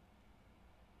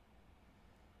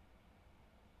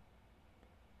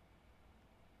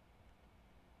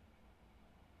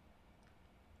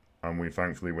 And we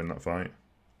thankfully win that fight.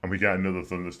 And we get another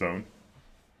Thunderstone.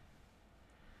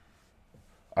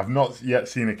 I've not yet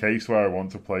seen a case where I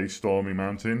want to play Stormy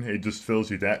Mountain. It just fills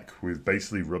your deck with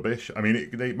basically rubbish. I mean,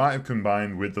 they might have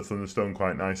combined with the Thunderstone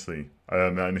quite nicely.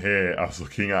 And here, I was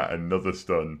looking at another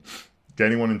stun.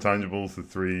 Gaining 1 intangible for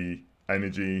 3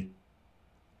 energy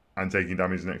and taking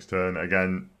damage next turn.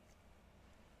 Again,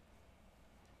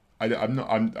 I'm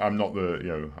not the, you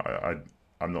know,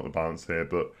 I'm not the balance here,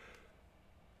 but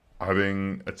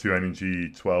having a 2 energy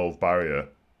 12 barrier.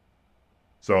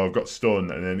 So I've got stun,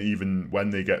 and then even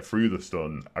when they get through the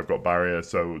stun, I've got barrier,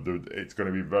 so it's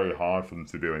going to be very hard for them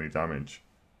to do any damage.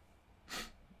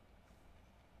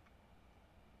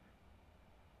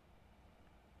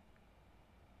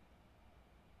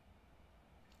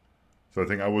 So I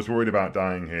think I was worried about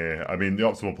dying here. I mean, the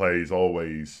optimal play is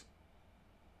always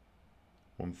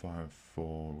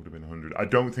 154 would have been 100. I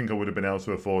don't think I would have been able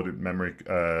to afford a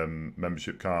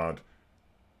membership card.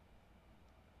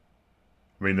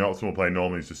 I mean, the optimal play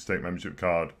normally is just take membership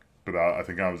card, but I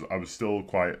think I was still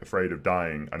quite afraid of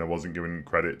dying, and I wasn't giving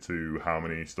credit to how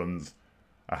many stuns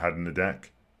I had in the deck.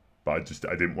 But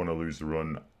I didn't want to lose the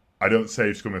run. I don't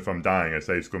save scum if I'm dying. I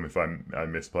save scum if I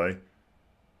misplay.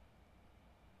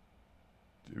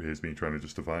 Here's me trying to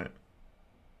justify it.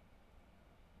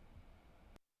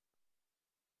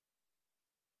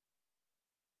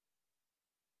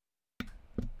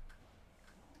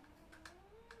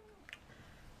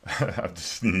 I've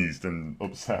just sneezed and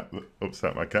upset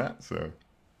my cat, so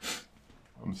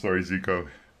I'm sorry, Zuko.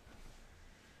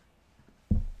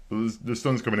 But the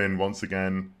stun's coming in once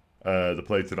again. The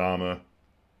plated armor.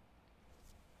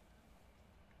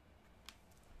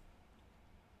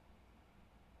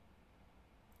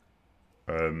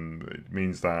 It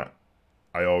means that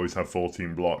I always have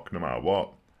 14 block no matter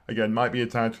what. Again, might be a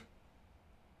tad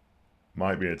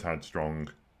strong,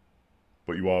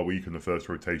 but you are weak in the first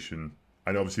rotation.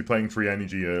 And obviously playing 3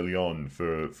 energy early on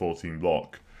for 14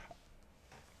 block,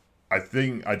 I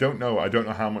don't know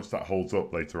how much that holds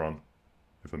up later on,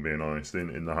 if I'm being honest,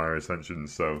 in the higher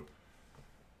ascensions. So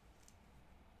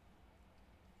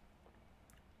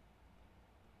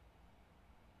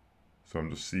I'm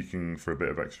just seeking for a bit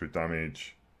of extra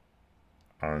damage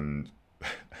and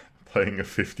playing a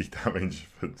 50 damage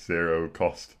for 0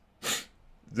 cost.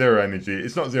 0 energy.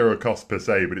 It's not 0 cost per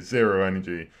se, but it's 0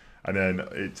 energy. And then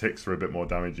it ticks for a bit more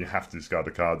damage. You have to discard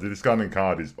a card. The discarding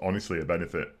card is honestly a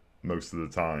benefit most of the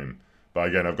time. But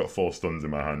again, I've got 4 stuns in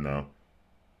my hand now.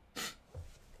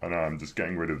 And I'm just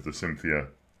getting rid of the Cynthia.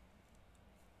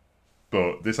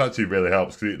 But this actually really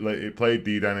helps because it played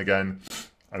D-Den again.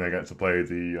 And I get to play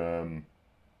the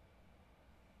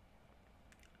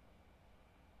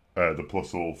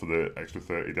plus all for the extra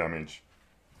 30 damage.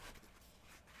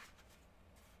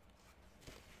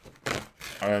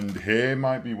 And here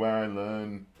might be where I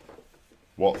learn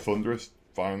what Thunderous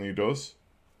finally does.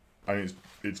 And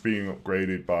it's being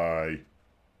upgraded by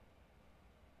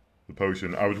the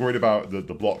potion. I was worried about the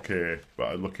block here,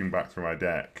 but looking back through my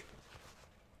deck,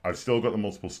 I've still got the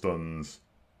multiple stuns.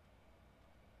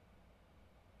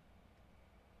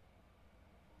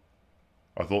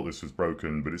 I thought this was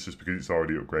broken, but it's just because it's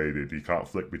already upgraded. You can't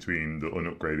flick between the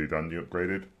unupgraded and the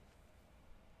upgraded.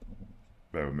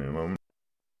 Bear with me a moment.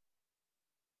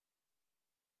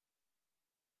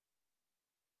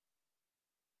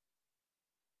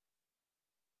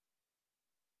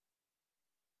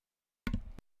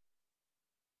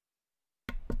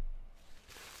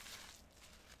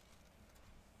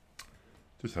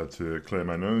 Just had to clear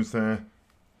my nose there.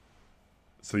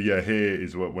 So yeah, here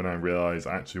is when I realised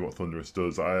actually what Thunderous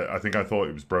does. I think I thought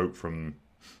it was broke from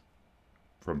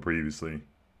previously,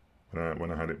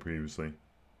 when I had it previously.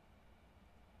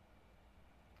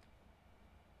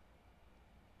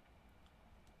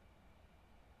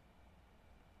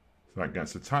 So that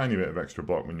gets a tiny bit of extra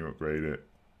block when you upgrade it.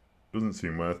 Doesn't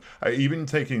seem worth. Even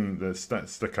taking the Stack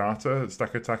Attacker,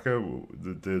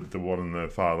 the one on the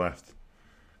far left,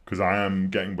 because I am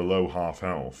getting below half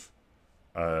health.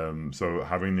 So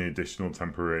having the additional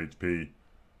temporary HP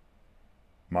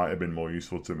might have been more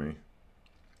useful to me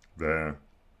there.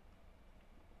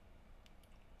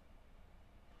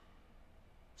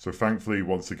 So thankfully,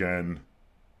 once again,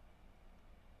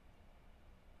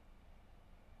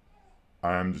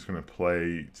 I am just going to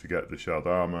play to get the Shelled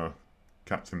Armor,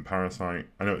 Captain Parasite.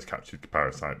 I know it's Captured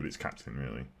Parasite, but it's Captain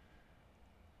really.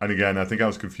 And again, I think I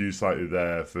was confused slightly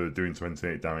there for doing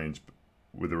 28 damage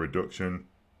with a reduction.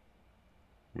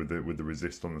 With the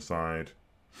resist on the side,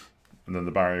 and then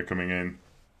the barrier coming in.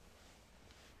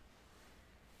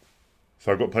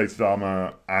 So I've got plated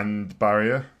armor and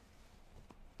barrier.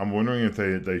 I'm wondering if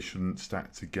they shouldn't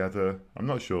stack together. I'm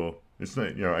not sure. It's not,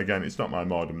 again, it's not my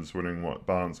mod. I'm just wondering what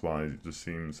balance wise it just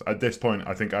seems. At this point,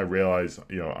 I think I realise,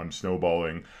 I'm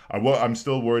snowballing. I'm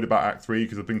still worried about Act 3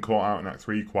 because I've been caught out in Act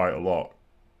 3 quite a lot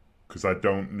because I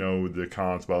don't know the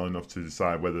cards well enough to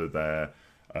decide whether they're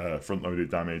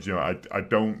front-loaded damage. I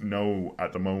don't know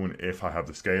at the moment if I have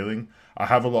the scaling. I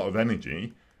have a lot of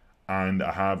energy, and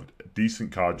I have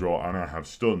decent card draw, and I have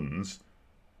stuns.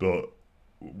 But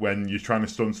when you're trying to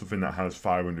stun something that has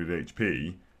 500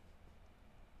 HP,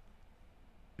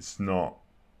 it's not.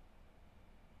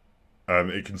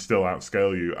 It can still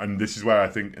outscale you, and this is where I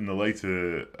think in the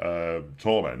later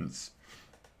torments,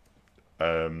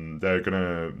 they're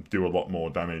gonna do a lot more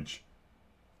damage.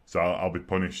 So I'll be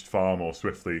punished far more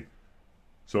swiftly.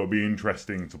 So it'll be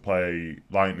interesting to play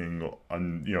lightning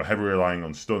and heavily relying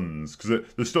on stuns because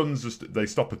the stuns they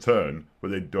stop a turn,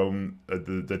 but they don't.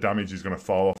 The damage is going to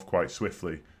fall off quite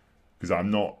swiftly because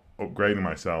I'm not upgrading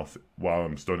myself while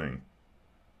I'm stunning.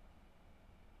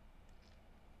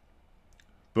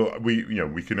 But we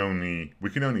can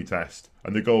only test,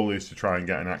 and the goal is to try and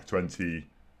get an Act 20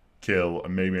 kill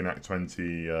and maybe an Act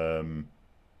 20.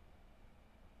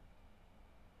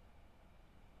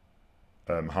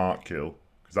 Heart kill,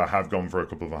 because I have gone for a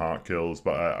couple of heart kills,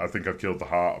 but I think I've killed the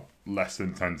heart less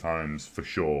than 10 times for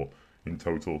sure in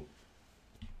total,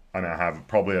 and I have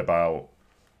probably about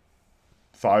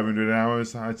 500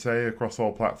 hours, I'd say, across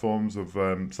all platforms of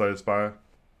Slayer Spire.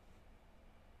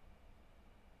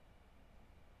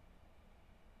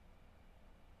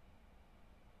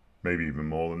 Maybe even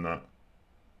more than that.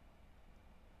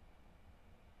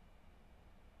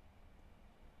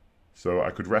 So I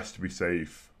could rest to be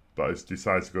safe, but I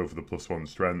decided to go for the +1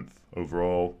 strength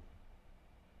overall.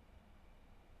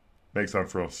 Makes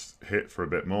Ampharos hit for a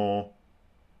bit more.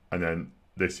 And then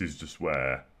this is just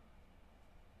where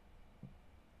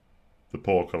the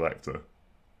poor collector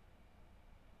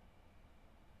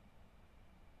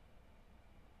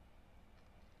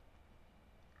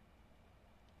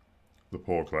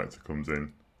comes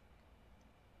in.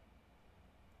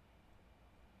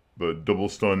 But double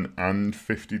stun and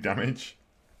 50 damage.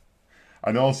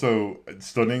 And also,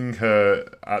 stunning her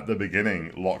at the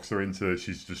beginning locks her into,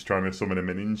 she's just trying to summon a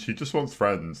minion. She just wants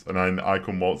friends. And I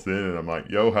come waltzing in and I'm like,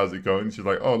 yo, how's it going? She's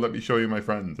like, oh, let me show you my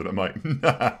friends. And I'm like,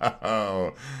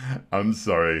 no, I'm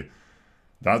sorry.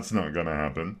 That's not going to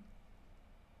happen.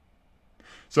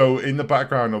 So in the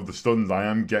background of the stuns, I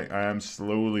am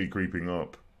slowly creeping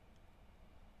up.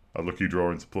 A lucky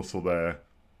draw into Plusle there.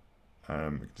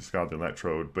 Discard the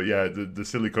electrode. But yeah, the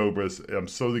silly cobras, I'm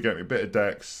slowly getting a bit of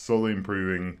dex, slowly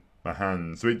improving my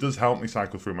hand. So it does help me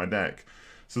cycle through my deck.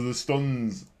 So the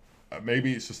stuns,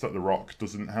 maybe it's just that the rock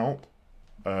doesn't help.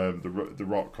 The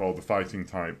rock or the fighting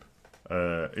type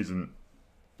isn't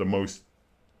the most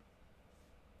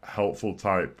helpful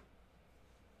type.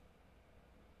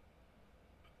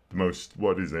 The most,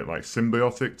 what is it, like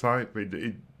symbiotic type?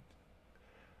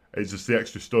 It's just the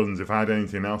extra stuns. If I had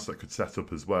anything else that could set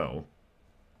up as well.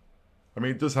 I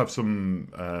mean, it does have some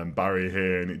barrier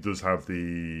here, and it does have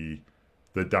the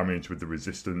damage with the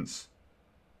resistance.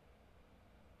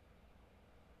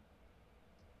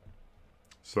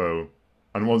 So,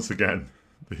 and once again,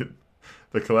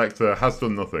 the collector has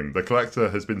done nothing. The collector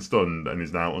has been stunned and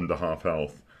is now under half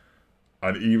health.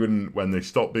 And even when they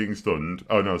stop being stunned,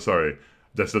 oh no, sorry,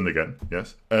 they're stunned again.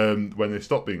 Yes. When they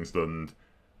stop being stunned,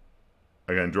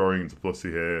 again drawing into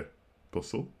Plusle,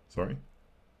 sorry.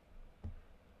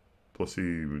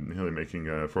 Plusle nearly making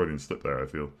a Freudian slip there, I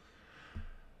feel.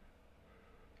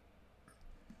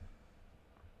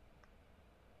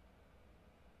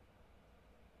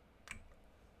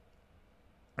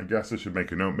 I guess I should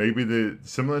make a note. Maybe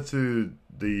similar to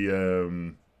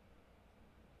the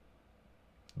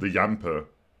Yamper,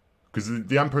 because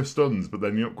the Yamper stuns, but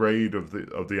then the upgrade of the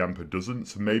Yamper doesn't.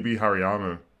 So maybe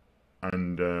Hariyama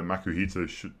and Makuhita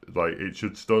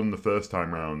should stun the first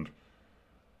time round.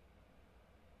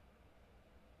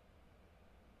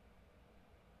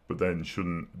 But then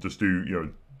shouldn't just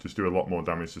do a lot more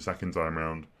damage the second time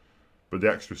round. But the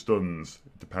extra stuns,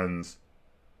 it depends.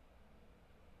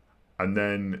 And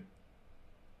then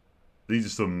these are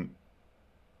some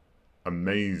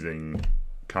amazing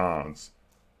cards.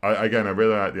 I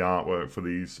really like the artwork for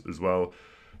these as well.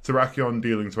 Terrakion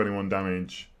dealing 21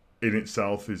 damage in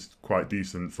itself is quite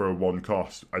decent for a 1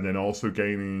 cost, and then also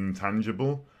gaining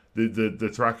tangible. The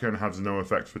Terrakion has no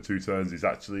effect for 2 turns. It's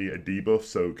actually a debuff,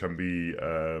 so can be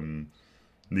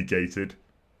negated.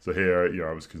 So here,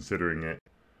 I was considering it,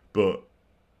 but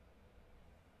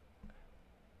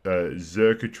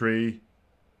Xurkitree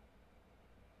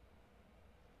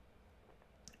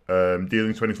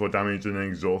dealing 24 damage and then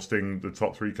exhausting the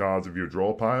top 3 cards of your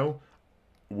draw pile,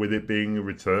 with it being a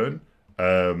return.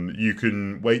 You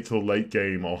can wait till late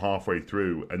game or halfway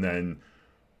through and then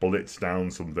blitz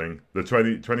down something. The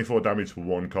 24 damage for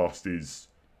 1 cost is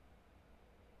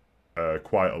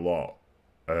quite a lot.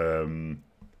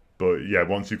 But yeah,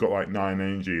 once you've got like 9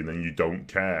 energy and then you don't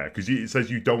care, because it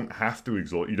says you don't have to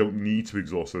exhaust, you don't need to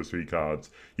exhaust those 3 cards.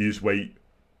 You just wait.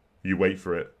 You wait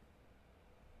for it.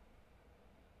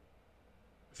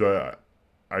 So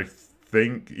I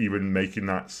think even making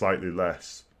that slightly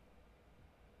less.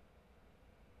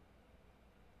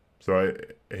 So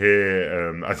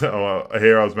here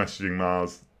I was messaging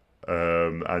Mars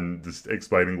and just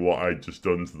explaining what I'd just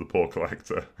done to the poor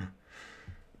collector.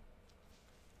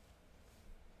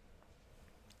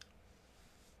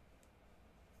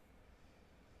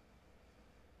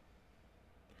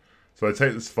 So I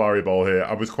take the Safari Ball here.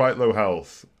 I was quite low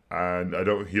health and I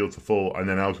don't heal to full, and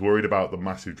then I was worried about the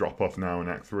massive drop off now in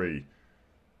Act 3.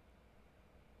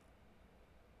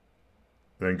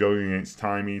 Then going against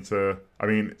Time Eater, I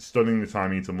mean, stunning the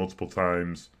Time Eater multiple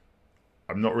times.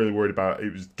 I'm not really worried about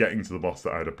it. Was getting to the boss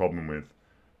that I had a problem with.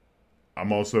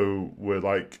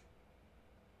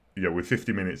 We're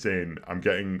 50 minutes in, I'm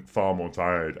getting far more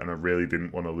tired and I really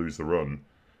didn't want to lose the run.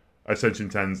 Ascension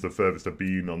 10's the furthest I've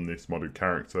been on this modded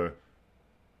character.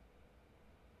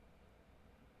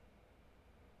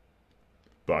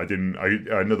 But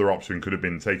another option could have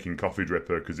been taking Coffee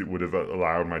Dripper, because it would have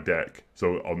allowed my deck.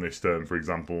 So on this turn, for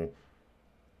example,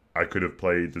 I could have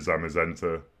played the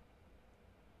Zamazenta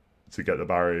to get the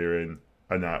barrier in,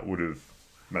 and that would have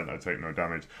meant I take no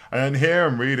damage. And then here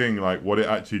I'm reading like what it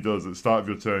actually does. At the start of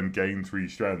your turn, gain 3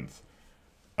 strength.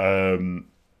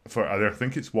 for, I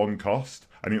think it's 1 cost,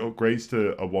 and it upgrades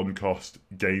to a 1 cost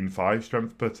gain 5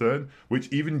 strength per turn, which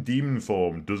even Demon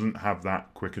Form doesn't have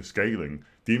that quicker scaling.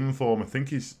 Demon Form, I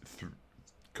think, is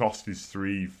cost is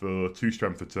 3 for 2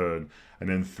 strength a turn, and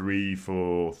then 3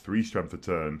 for 3 strength a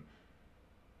turn.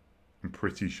 I'm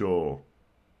pretty sure.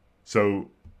 So,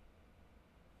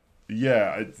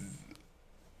 yeah,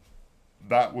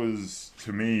 that was,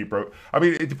 to me, bro. I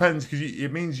mean, it depends, because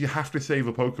it means you have to save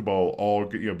a Pokeball or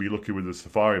be lucky with a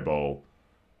Safari Ball.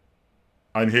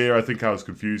 And here, I think I was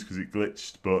confused because it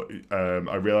glitched, but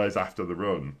I realised after the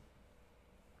run,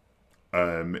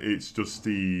 it's just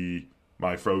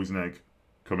my Frozen Egg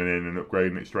coming in and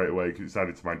upgrading it straight away because it's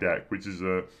added to my deck, which is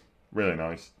really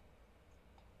nice.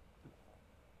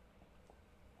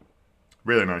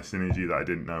 Really nice synergy that I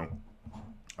didn't know.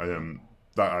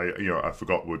 That I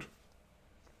forgot would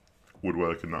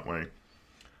work in that way.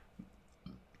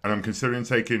 And I'm considering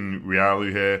taking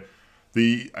Riolu here.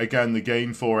 The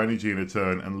gain 4 energy in a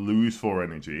turn and lose 4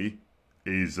 energy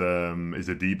is a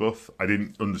debuff. I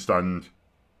didn't understand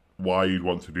why you'd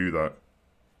want to do that.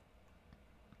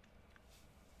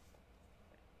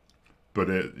 But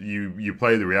you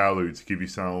play the Riolu to give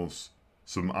yourselves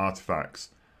some artifacts,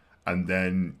 and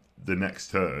then the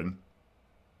next turn,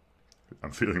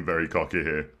 I'm feeling very cocky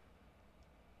here.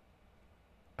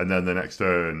 And then the next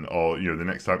turn, or the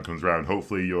next time it comes around,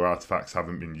 hopefully your artifacts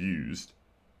haven't been used.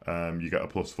 You get a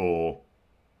 +4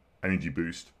 energy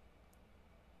boost.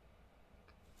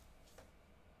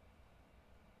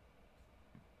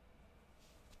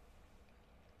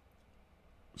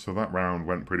 So that round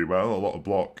went pretty well. A lot of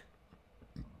block.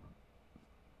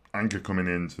 Anchor coming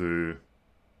in to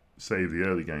save the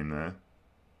early game there.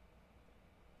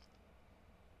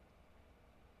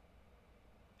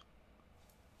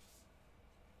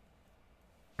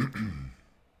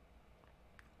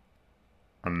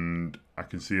 And I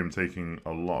can see him taking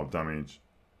a lot of damage.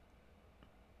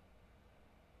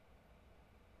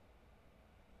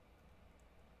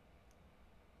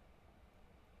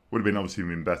 Would have been obviously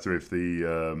been better if the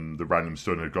random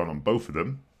stun had gone on both of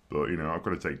them, but I've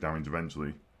got to take damage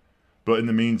eventually. But in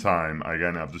the meantime,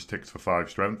 again, I've just ticked for 5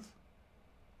 strength.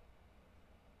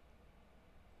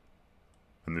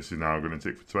 And this is now going to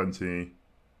tick for 20.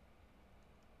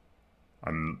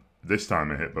 And this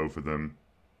time I hit both of them.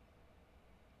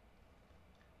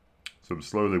 So I'm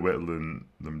slowly whittling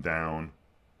them down.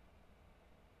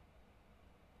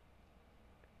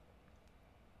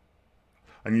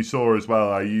 And you saw as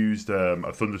well, I used a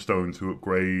Thunderstone to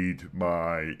upgrade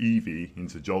my Eevee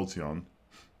into Jolteon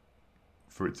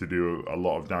for it to do a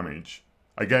lot of damage.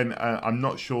 Again, I'm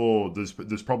not sure.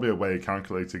 There's probably a way of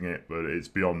calculating it, but it's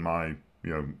beyond my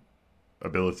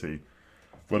ability.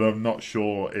 But I'm not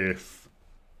sure if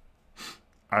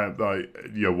what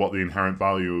the inherent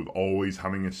value of always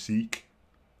having a Seek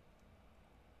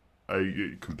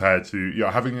compared to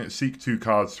having a Seek 2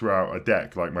 cards throughout a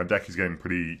deck. Like, my deck is getting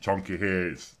pretty chonky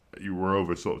here. You were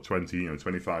over sort of 20,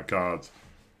 25 cards,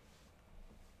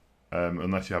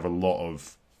 unless you have a lot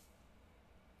of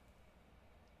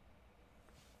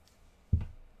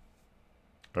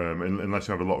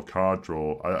card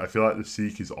draw. I feel like the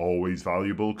Seek is always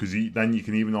valuable because then you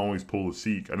can even always pull the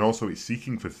Seek, and also it's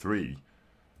seeking for 3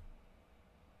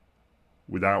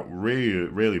 without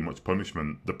really much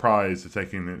punishment. The prize of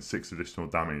taking 6 additional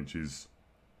damage is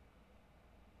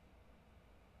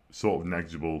sort of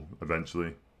negligible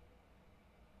eventually.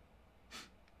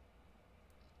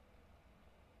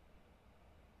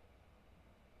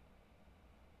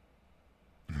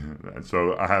 And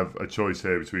so I have a choice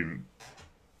here between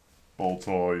Ball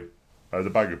Toy, the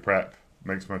Bag of Prep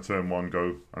makes my turn 1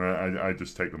 go, and I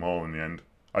just take them all in the end.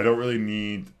 I don't really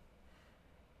need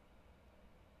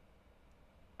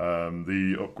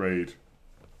the upgrade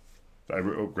that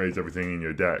upgrades everything in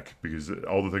your deck, because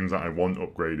all the things that I want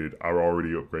upgraded are already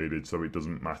upgraded, so it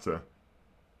doesn't matter.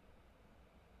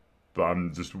 But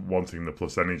I'm just wanting the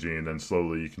plus energy, and then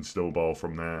slowly you can snowball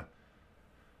from there.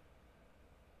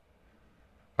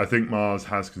 I think Mars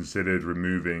has considered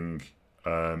removing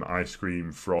Ice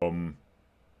Cream from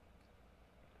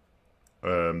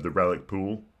the relic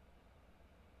pool,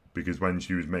 because when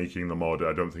she was making the mod,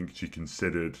 I don't think she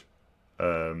considered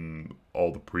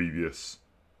all the previous.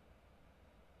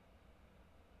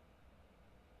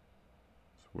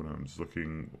 So when I'm just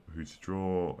looking who to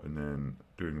draw and then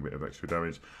doing a bit of extra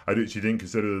damage, she didn't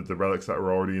consider the relics that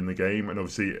were already in the game, and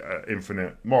obviously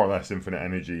more or less infinite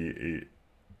energy.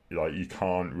 You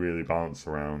can't really bounce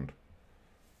around.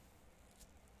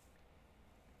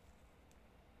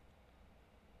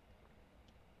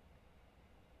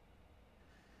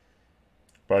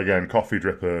 But again, Coffee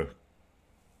Dripper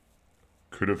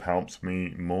could have helped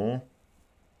me more.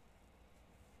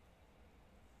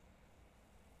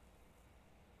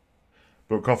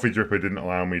 But Coffee Dripper wouldn't have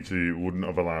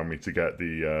allowed me to get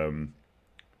the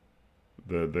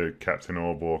Captain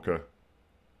Orewalker.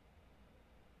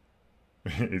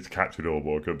 It's Captain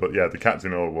Orewalker, but yeah, the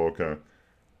Captain Orewalker,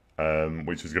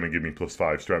 which is going to give me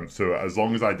 +5 strength. So as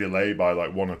long as I delay by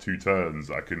like 1 or 2 turns,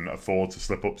 I can afford to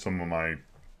slip up some of my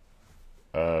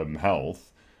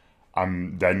health.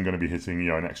 I'm then going to be hitting,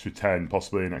 an extra 10,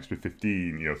 possibly an extra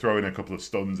 15. Throwing a couple of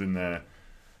stuns in there.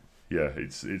 Yeah,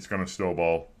 it's going to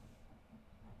snowball.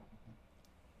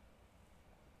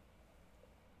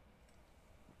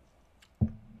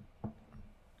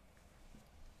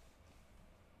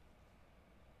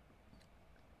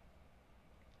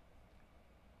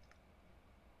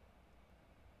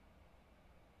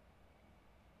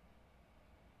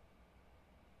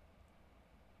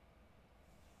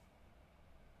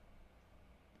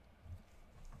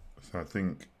 So I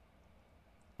think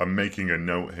I'm making a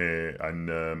note here, and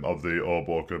of the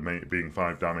Orewalker being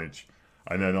 5 damage,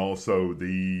 and then also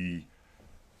the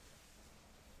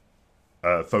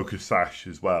Focus Sash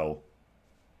as well,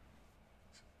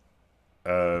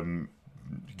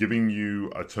 giving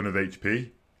you a ton of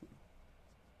HP.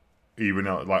 Even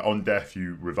like on death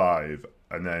you revive,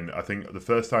 and then I think the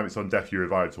first time it's on death you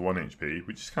revive to 1 HP,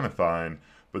 which is kind of fine.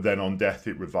 But then on death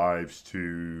it revives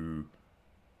to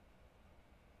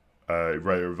it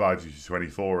revives you to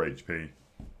 24 HP,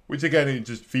 which again, it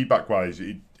just feedback wise,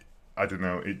 I don't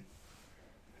know,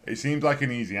 it seems like an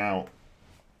easy out,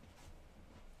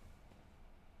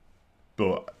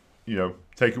 but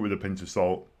take it with a pinch of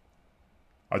salt.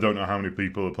 I don't know how many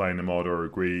people are playing the mod or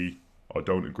agree or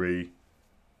don't agree.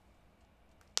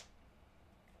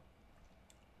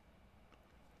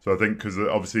 So I think, because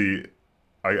obviously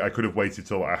I could have waited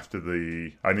till after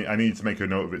the... I need to make a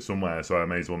note of it somewhere, so I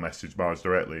may as well message Mars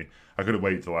directly. I could have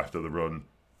waited till after the run.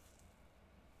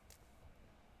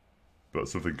 But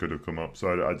something could have come up,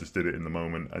 so I just did it in the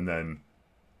moment, and then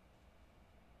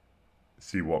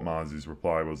see what Mars's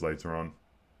reply was later on.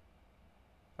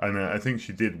 And I think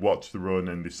she did watch the run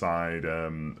and decide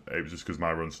it was just because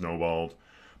my run snowballed.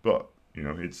 But,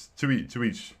 it's to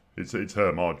each... It's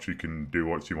her mod, she can do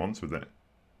what she wants with it.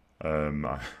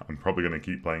 I'm probably going to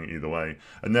keep playing it either way.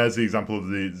 And there's the example of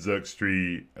the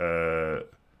Xerxtree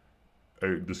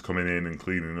just coming in and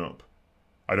cleaning up.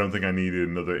 I don't think I needed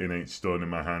another innate stun in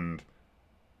my hand.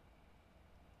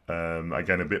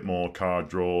 Again, a bit more card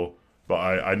draw.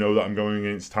 But I know that I'm going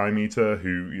against Time Eater,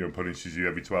 who punishes you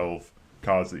every 12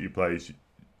 cards that you play.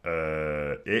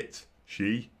 They.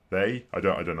 I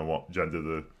don't know what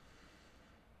gender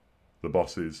the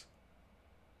boss is.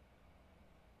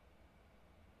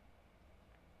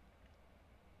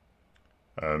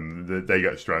 They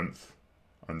get strength,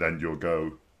 and then you'll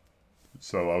go.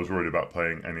 So I was worried about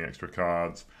playing any extra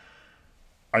cards.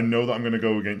 I know that I'm going to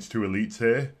go against 2 elites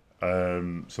here,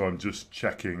 so I'm just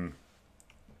checking.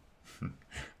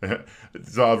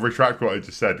 So I'll retract what I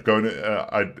just said.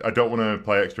 I don't want to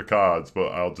play extra cards, but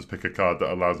I'll just pick a card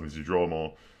that allows me to draw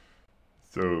more.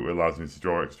 So it allows me to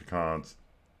draw extra cards.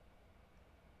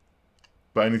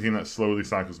 But anything that slowly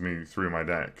cycles me through my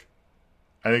deck.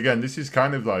 And again, this is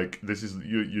kind of like, this is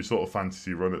your sort of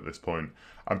fantasy run at this point.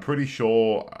 I'm pretty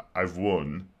sure I've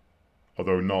won,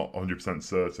 although not 100%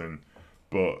 certain.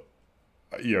 But,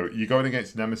 you're going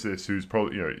against Nemesis, who's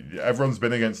probably, everyone's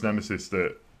been against Nemesis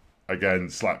that, again,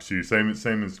 slaps you. Same as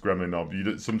Gremlin Knob.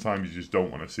 Sometimes you just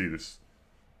don't want to see this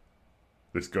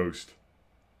ghost.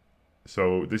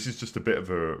 So this is just a bit of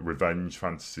a revenge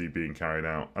fantasy being carried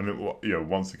out. And,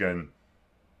 once again,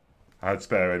 I had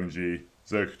spare energy.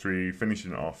 Xerxtree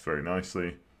finishing it off very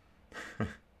nicely.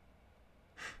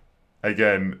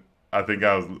 Again, I think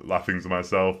I was laughing to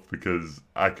myself because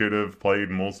I could have played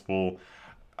multiple.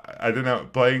 I don't know,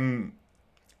 playing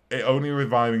it only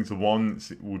reviving to 1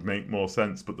 would make more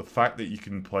sense, but the fact that you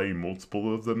can play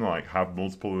multiple of them, like have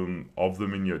multiple of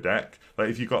them in your deck, like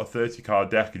if you've got a 30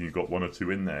 card deck and you've got 1 or 2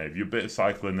 in there, if you're a bit of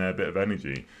cycle in there, a bit of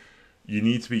energy, you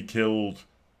need to be killed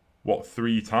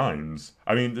 3 times?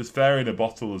 I mean, there's Fair in a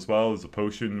Bottle as well as a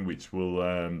potion, which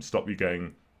will stop you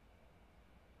getting,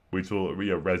 which will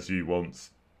res you once.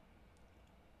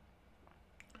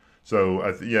 So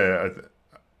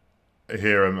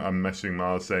here I'm messaging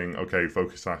Mars saying, okay,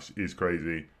 Focus Sash is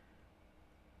crazy,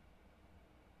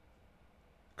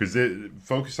 because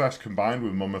Focus Sash combined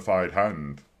with Mummified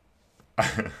Hand.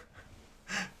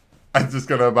 I'm just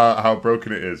going about how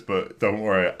broken it is, but don't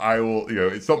worry. I will,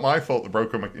 it's not my fault the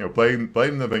broken, blame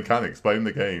the mechanics, blame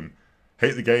the game.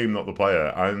 Hate the game, not the player.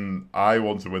 And I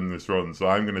want to win this run, so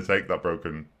I'm going to take that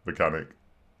broken mechanic.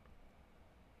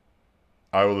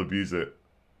 I will abuse it.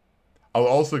 I'll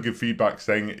also give feedback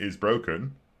saying it is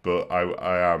broken, but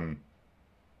I am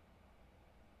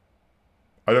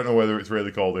I don't know whether it's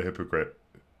really called a hypocrite.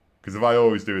 Because if I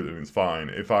always do it, then it's fine.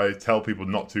 If I tell people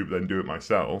not to, but then do it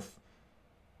myself.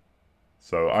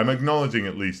 So I'm acknowledging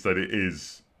at least that it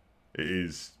is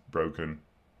broken.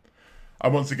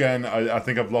 And once again, I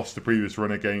think I've lost the previous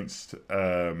run against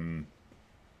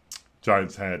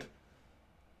Giant's Head.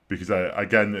 Because,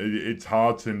 again, it's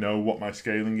hard to know what my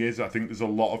scaling is. I think there's a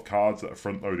lot of cards that are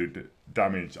front-loaded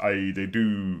damage, i.e. they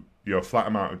do, you know, a flat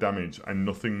amount of damage and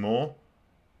nothing more.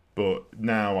 But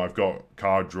now I've got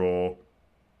card draw.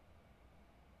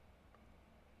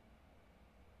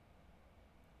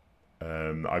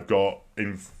 I've got,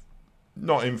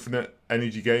 not infinite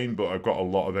energy gain, but I've got a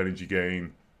lot of energy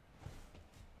gain.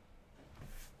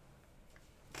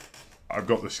 I've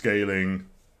got the scaling.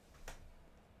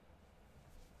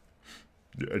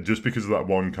 Just because of that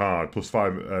one card, plus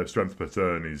 5 strength per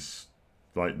turn is,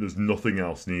 like, there's nothing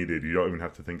else needed. You don't even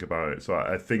have to think about it. So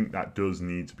I think that does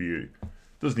need to be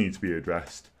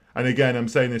addressed. And again, I'm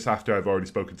saying this after I've already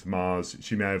spoken to Mars.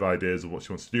 She may have ideas of what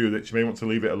she wants to do with it. She may want to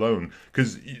leave it alone.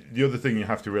 Because the other thing you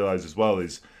have to realise as well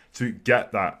is to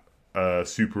get that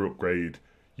super upgrade,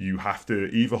 you have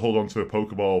to either hold on to a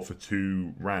Pokeball for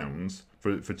 2 rounds,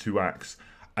 for 2 acts,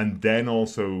 and then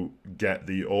also get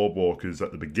the Orb Walkers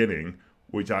at the beginning,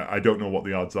 which I don't know what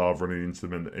the odds are of running into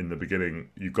them in the beginning.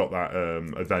 You've got that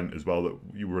event as well that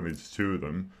you run into 2 of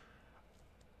them.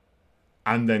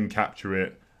 And then capture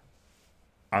it.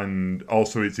 And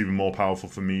also it's even more powerful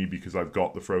for me because I've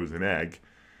got the frozen egg.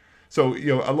 So,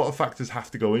 you know, a lot of factors have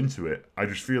to go into it. I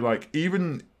just feel like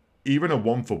even a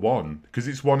 1-for-1, because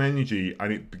it's 1 energy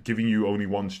and it giving you only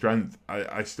 1 strength,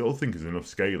 I still think is enough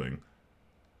scaling.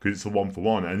 Because it's a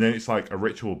 1-for-1. And then it's like a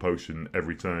ritual potion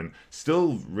every turn.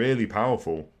 Still really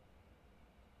powerful.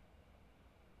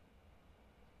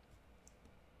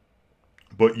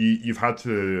 But you've had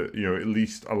to, you know, at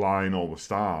least align all the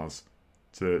stars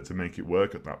to make it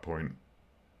work at that point.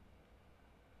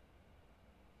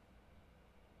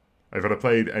 If I'd have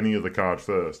played any other card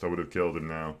first, I would have killed him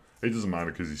now. It doesn't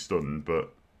matter because he's stunned,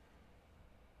 but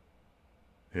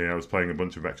here I was playing a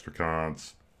bunch of extra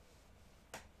cards.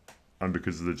 And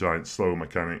because of the giant slow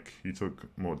mechanic, he took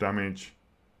more damage.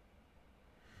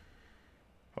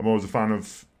 I'm always a fan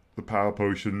of the power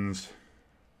potions.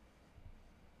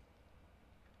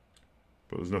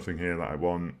 But there's nothing here that I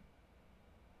want.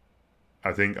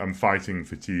 I think I'm fighting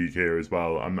fatigue here as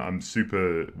well. I'm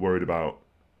super worried about,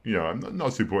 you know, I'm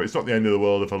not super worried. It's not the end of the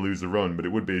world if I lose the run, but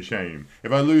it would be a shame.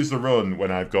 If I lose the run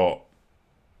when I've got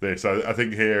this, I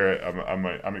think here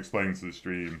I'm explaining to the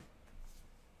stream.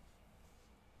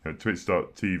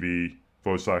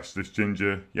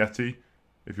 Twitch.tv/thisgingeryeti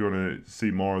if you want to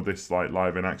see more of this like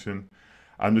live in action.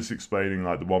 I'm just explaining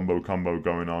like the wombo combo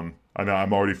going on. I know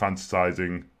I'm already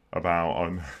fantasizing about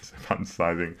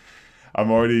fantasizing. I'm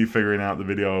already figuring out the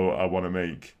video I want to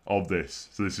make of this,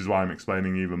 so this is why I'm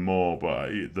explaining even more. But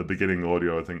the beginning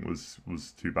audio I think was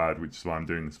too bad, which is why I'm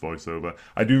doing this voiceover.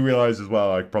 I do realise as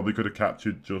well I probably could have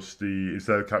captured just the,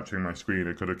 instead of capturing my screen,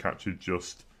 I could have captured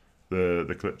just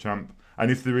the clip champ. And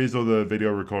if there is other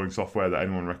video recording software that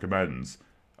anyone recommends,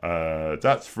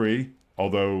 that's free.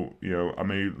 Although, you know, I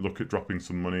may look at dropping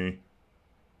some money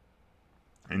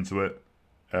into it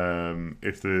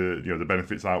if the, you know, the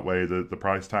benefits outweigh the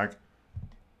price tag.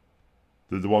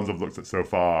 The ones I've looked at so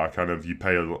far are kind of, you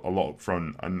pay a lot up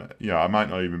front, and yeah, I might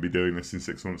not even be doing this in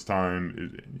 6 months'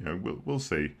 time. You know, we'll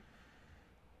see.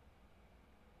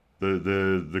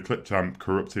 The clip champ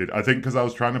corrupted. I think because I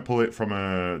was trying to pull it from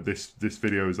this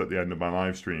video is at the end of my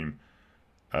live stream.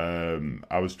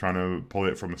 I was trying to pull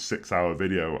it from a 6-hour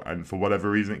video, and for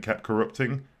whatever reason it kept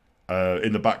corrupting.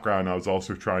 In the background, I was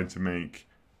also trying to make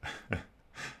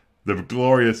the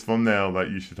glorious thumbnail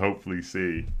that you should hopefully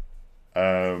see.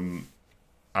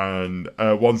 And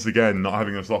once again, not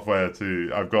having a software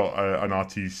to... I've got an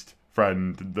artiste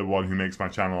friend, the one who makes my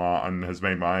channel art and has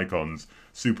made my icons,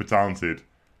 super talented.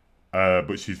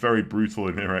 But she's very brutal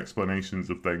in her explanations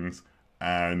of things.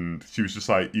 And she was just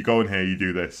like, you go in here, you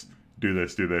do this,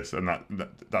 and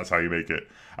that's how you make it.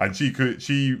 And she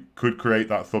could create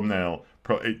that thumbnail.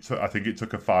 I think it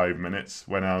took her 5 minutes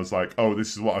when I was like, oh,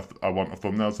 this is what I want a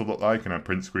thumbnail to look like. And I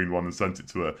print screened one and sent it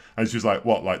to her. And she was like,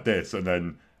 what, like this? And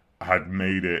then I had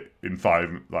made it in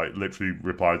literally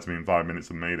replied to me in 5 minutes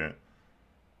and made it.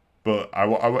 But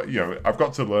you know, I've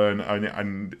got to learn,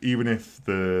 and even if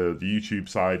the YouTube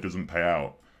side doesn't pay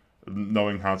out,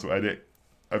 knowing how to edit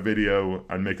a video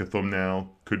and make a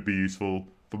thumbnail could be useful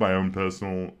for my own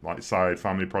personal like side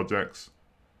family projects.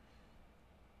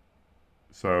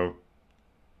 So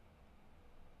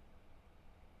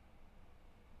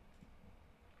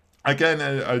again,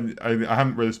 I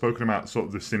haven't really spoken about sort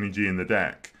of the synergy in the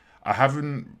deck. I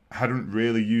hadn't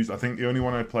really used. I think the only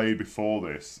one I played before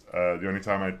this, the only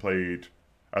time I'd played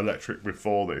electric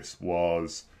before this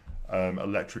was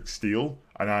electric steel,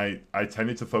 and I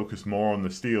tended to focus more on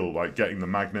the steel, like getting the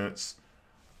magnets.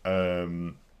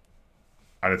 And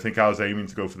I think I was aiming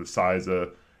to go for the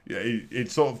sizer. Yeah,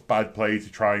 it's sort of bad play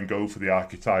to try and go for the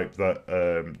archetype that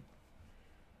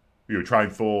try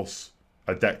and force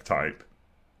a deck type.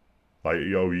 Like,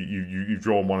 you've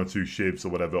drawn one or two shivs or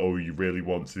whatever, or you really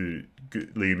want to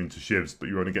lean into shivs, but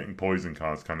you're only getting poison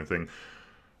cards kind of thing.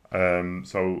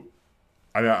 So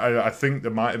I think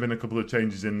there might have been a couple of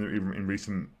changes in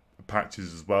recent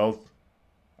patches as well.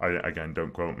 Again,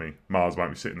 don't quote me. Mars might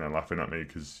be sitting there laughing at me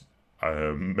because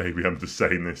maybe I'm just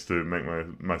saying this to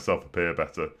make myself appear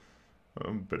better.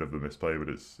 A bit of a misplay, but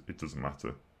it doesn't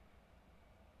matter.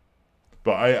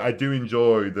 But I do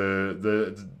enjoy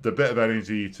the bit of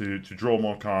energy to draw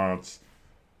more cards,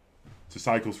 to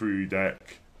cycle through your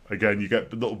deck. Again, you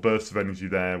get little bursts of energy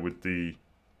there with the...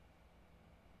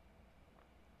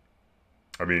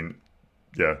 I mean,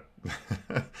 yeah.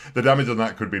 The damage on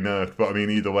that could be nerfed, but I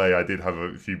mean, either way, I did have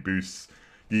a few boosts.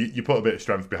 You put a bit of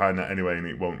strength behind that anyway, and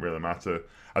it won't really matter.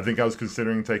 I think I was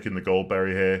considering taking the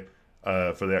Goldberry here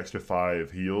for the extra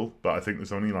 5 heal, but I think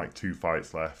there's only like 2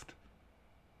 fights left.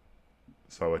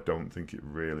 So I don't think it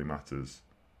really matters.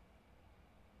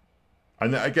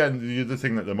 And again, the other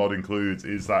thing that the mod includes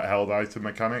is that held item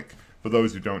mechanic. For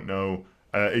those who don't know,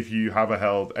 if you have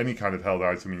any kind of held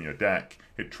item in your deck,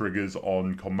 it triggers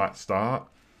on combat start.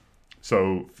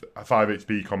 So a 5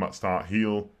 HP combat start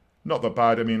heal, not that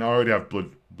bad. I mean, I already have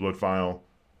blood vial.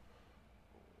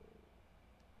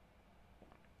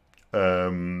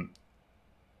 There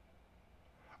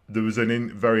was a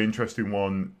very interesting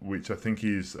one, which I think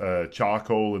is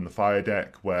charcoal in the fire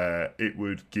deck, where it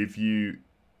would give you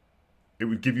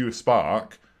a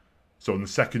spark. So on the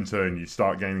second turn, you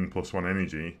start gaining +1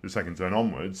 energy. The second turn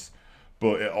onwards,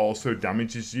 but it also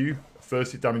damages you.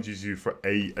 First, it damages you for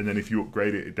 8, and then if you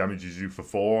upgrade it, it damages you for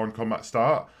 4 on combat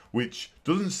start, which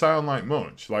doesn't sound like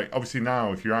much. Like, obviously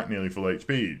now, if you're at nearly full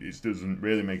HP, it doesn't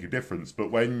really make a difference.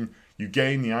 But when you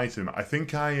gain the item, I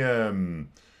think I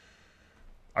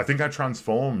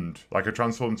transformed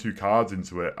 2 cards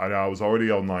into it, and I was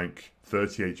already on like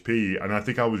 30 HP, and I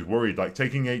think I was worried, like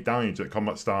taking 8 damage at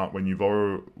combat start when you're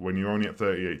only at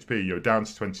 30 HP, you're down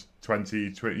to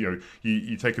 20,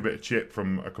 you take a bit of chip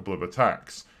from a couple of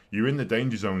attacks, you're in the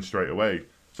danger zone straight away.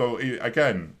 So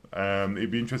again,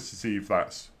 it'd be interesting to see if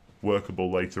that's workable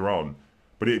later on.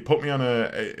 But it put me on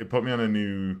a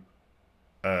new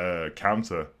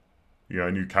counter,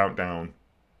 a new countdown,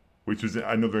 which was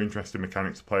another interesting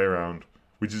mechanic to play around,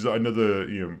 which is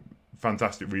another,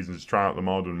 fantastic reason to try out the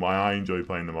mod and why I enjoy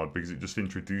playing the mod, because it just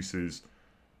introduces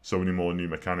so many more new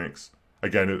mechanics.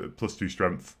 Again, at +2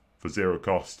 strength for 0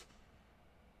 cost.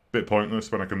 Bit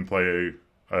pointless when I can play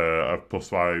a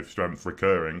 +5 strength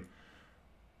recurring.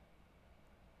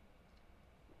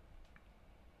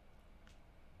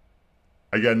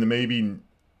 Again, I'm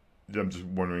just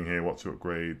wondering here what to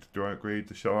upgrade. Do I upgrade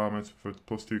the shell armor for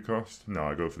 +2 cost? No,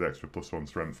 I go for the extra +1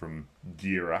 strength from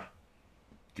Gira.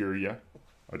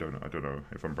 I don't know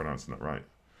if I'm pronouncing that right.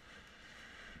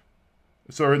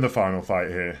 So we're in the final fight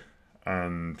here,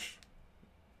 and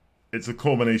it's a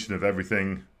culmination of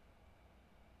everything.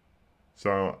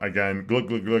 So again, glug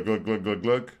glug glug glug glug glug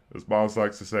glug, as Miles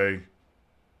likes to say.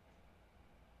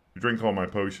 Drink all my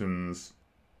potions,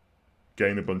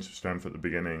 gain a bunch of strength at the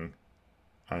beginning,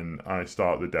 and I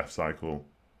start the death cycle,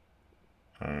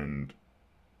 and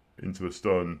into a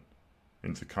stun,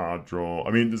 into card draw.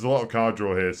 I mean, there's a lot of card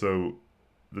draw here, so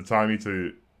the Time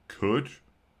Eater could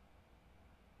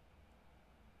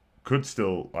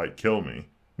still like kill me.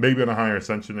 Maybe on a higher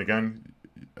Ascension again,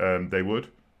 they would.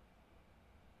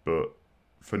 But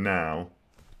for now,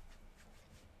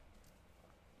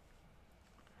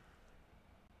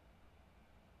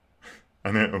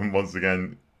 and once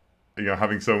again,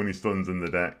 having so many stuns in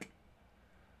the deck,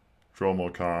 draw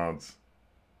more cards.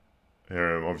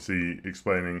 Here I'm obviously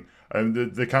explaining, and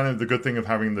the good thing of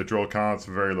having the draw cards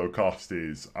for very low cost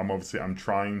is I'm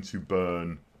trying to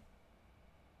burn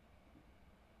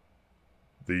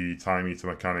the Time Eater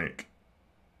mechanic.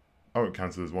 Oh, it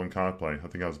counts as 1 card play. I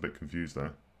think I was a bit confused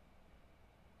there.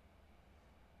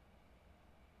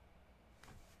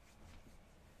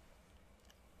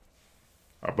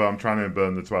 But I'm trying to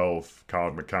burn the 12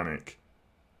 card mechanic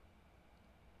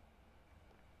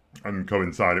and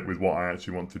coincide it with what I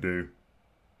actually want to do.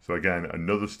 So again,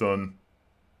 another stun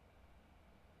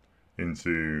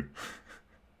into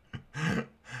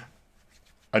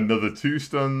another 2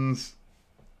 stuns,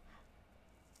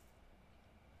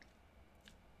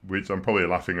 which I'm probably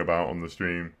laughing about on the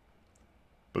stream.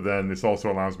 But then this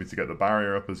also allows me to get the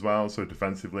barrier up as well, so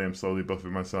defensively I'm slowly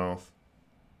buffing myself.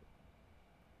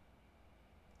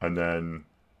 And then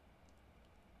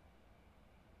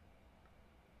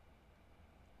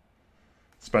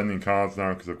spending cards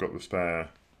now because I've got the spare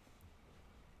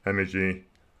energy.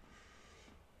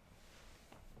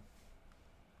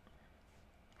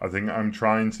 I think I'm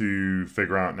trying to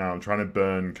figure out now, I'm trying to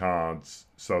burn cards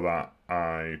so that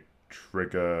I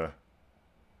trigger...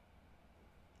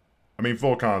 I mean,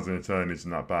 4 cards in a turn isn't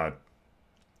that bad,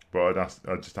 but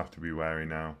I just have to be wary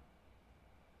now.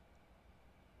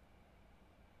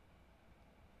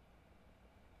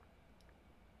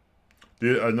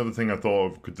 Another thing I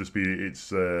thought of could just be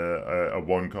it's a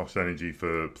 1 cost energy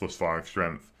for +5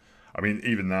 strength. I mean,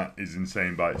 even that is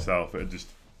insane by itself. It's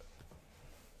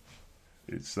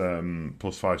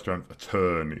 +5 strength a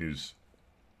turn is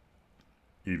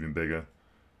even bigger.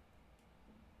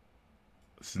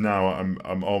 So now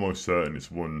I'm almost certain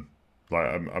it's 1. Like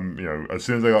I'm you know, as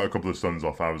soon as I got a couple of stuns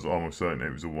off, I was almost certain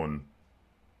it was a 1.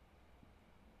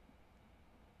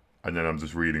 And then I'm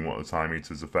just reading what the Time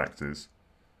Eater's effect is,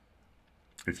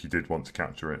 if you did want to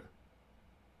capture it.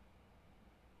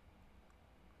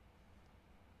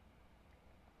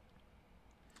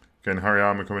 Again,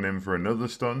 Hariyama coming in for another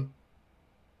stun.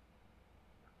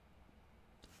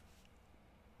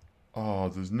 Oh,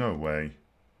 there's no way.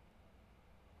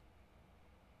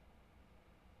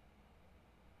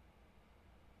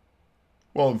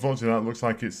 Well, unfortunately, that looks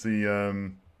like it's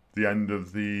the end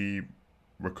of the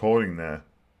recording there.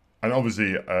 And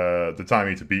obviously, the Time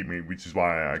Eater beat me, which is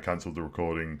why I cancelled the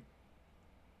recording.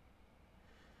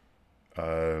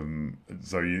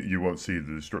 So you won't see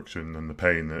the destruction and the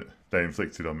pain that they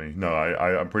inflicted on me. No,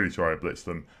 I'm pretty sure I blitzed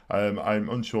them. I'm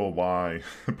unsure why,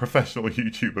 professional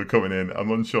YouTuber coming in,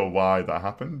 I'm unsure why that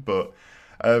happened, but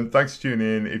thanks for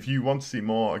tuning in. If you want to see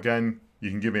more, again, you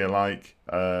can give me a like.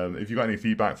 If you got any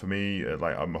feedback for me,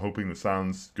 like I'm hoping the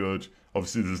sound's good.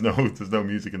 Obviously, there's no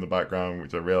music in the background,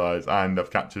 which I realise, and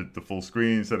I've captured the full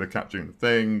screen instead of capturing the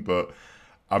thing, but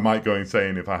I might go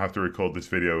insane if I have to record this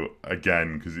video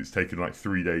again, because it's taken like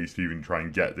 3 days to even try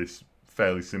and get this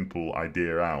fairly simple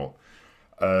idea out.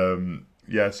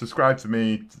 Yeah, subscribe to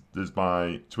me. There's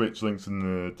my Twitch links in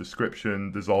the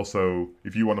description. There's also,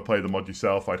 if you want to play the mod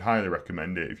yourself, I'd highly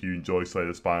recommend it. If you enjoy Slay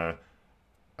the Spire,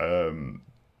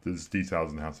 there's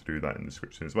details on how to do that in the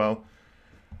description as well.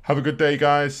 Have a good day,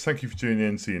 guys. Thank you for tuning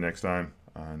in. See you next time,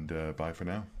 and bye for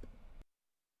now.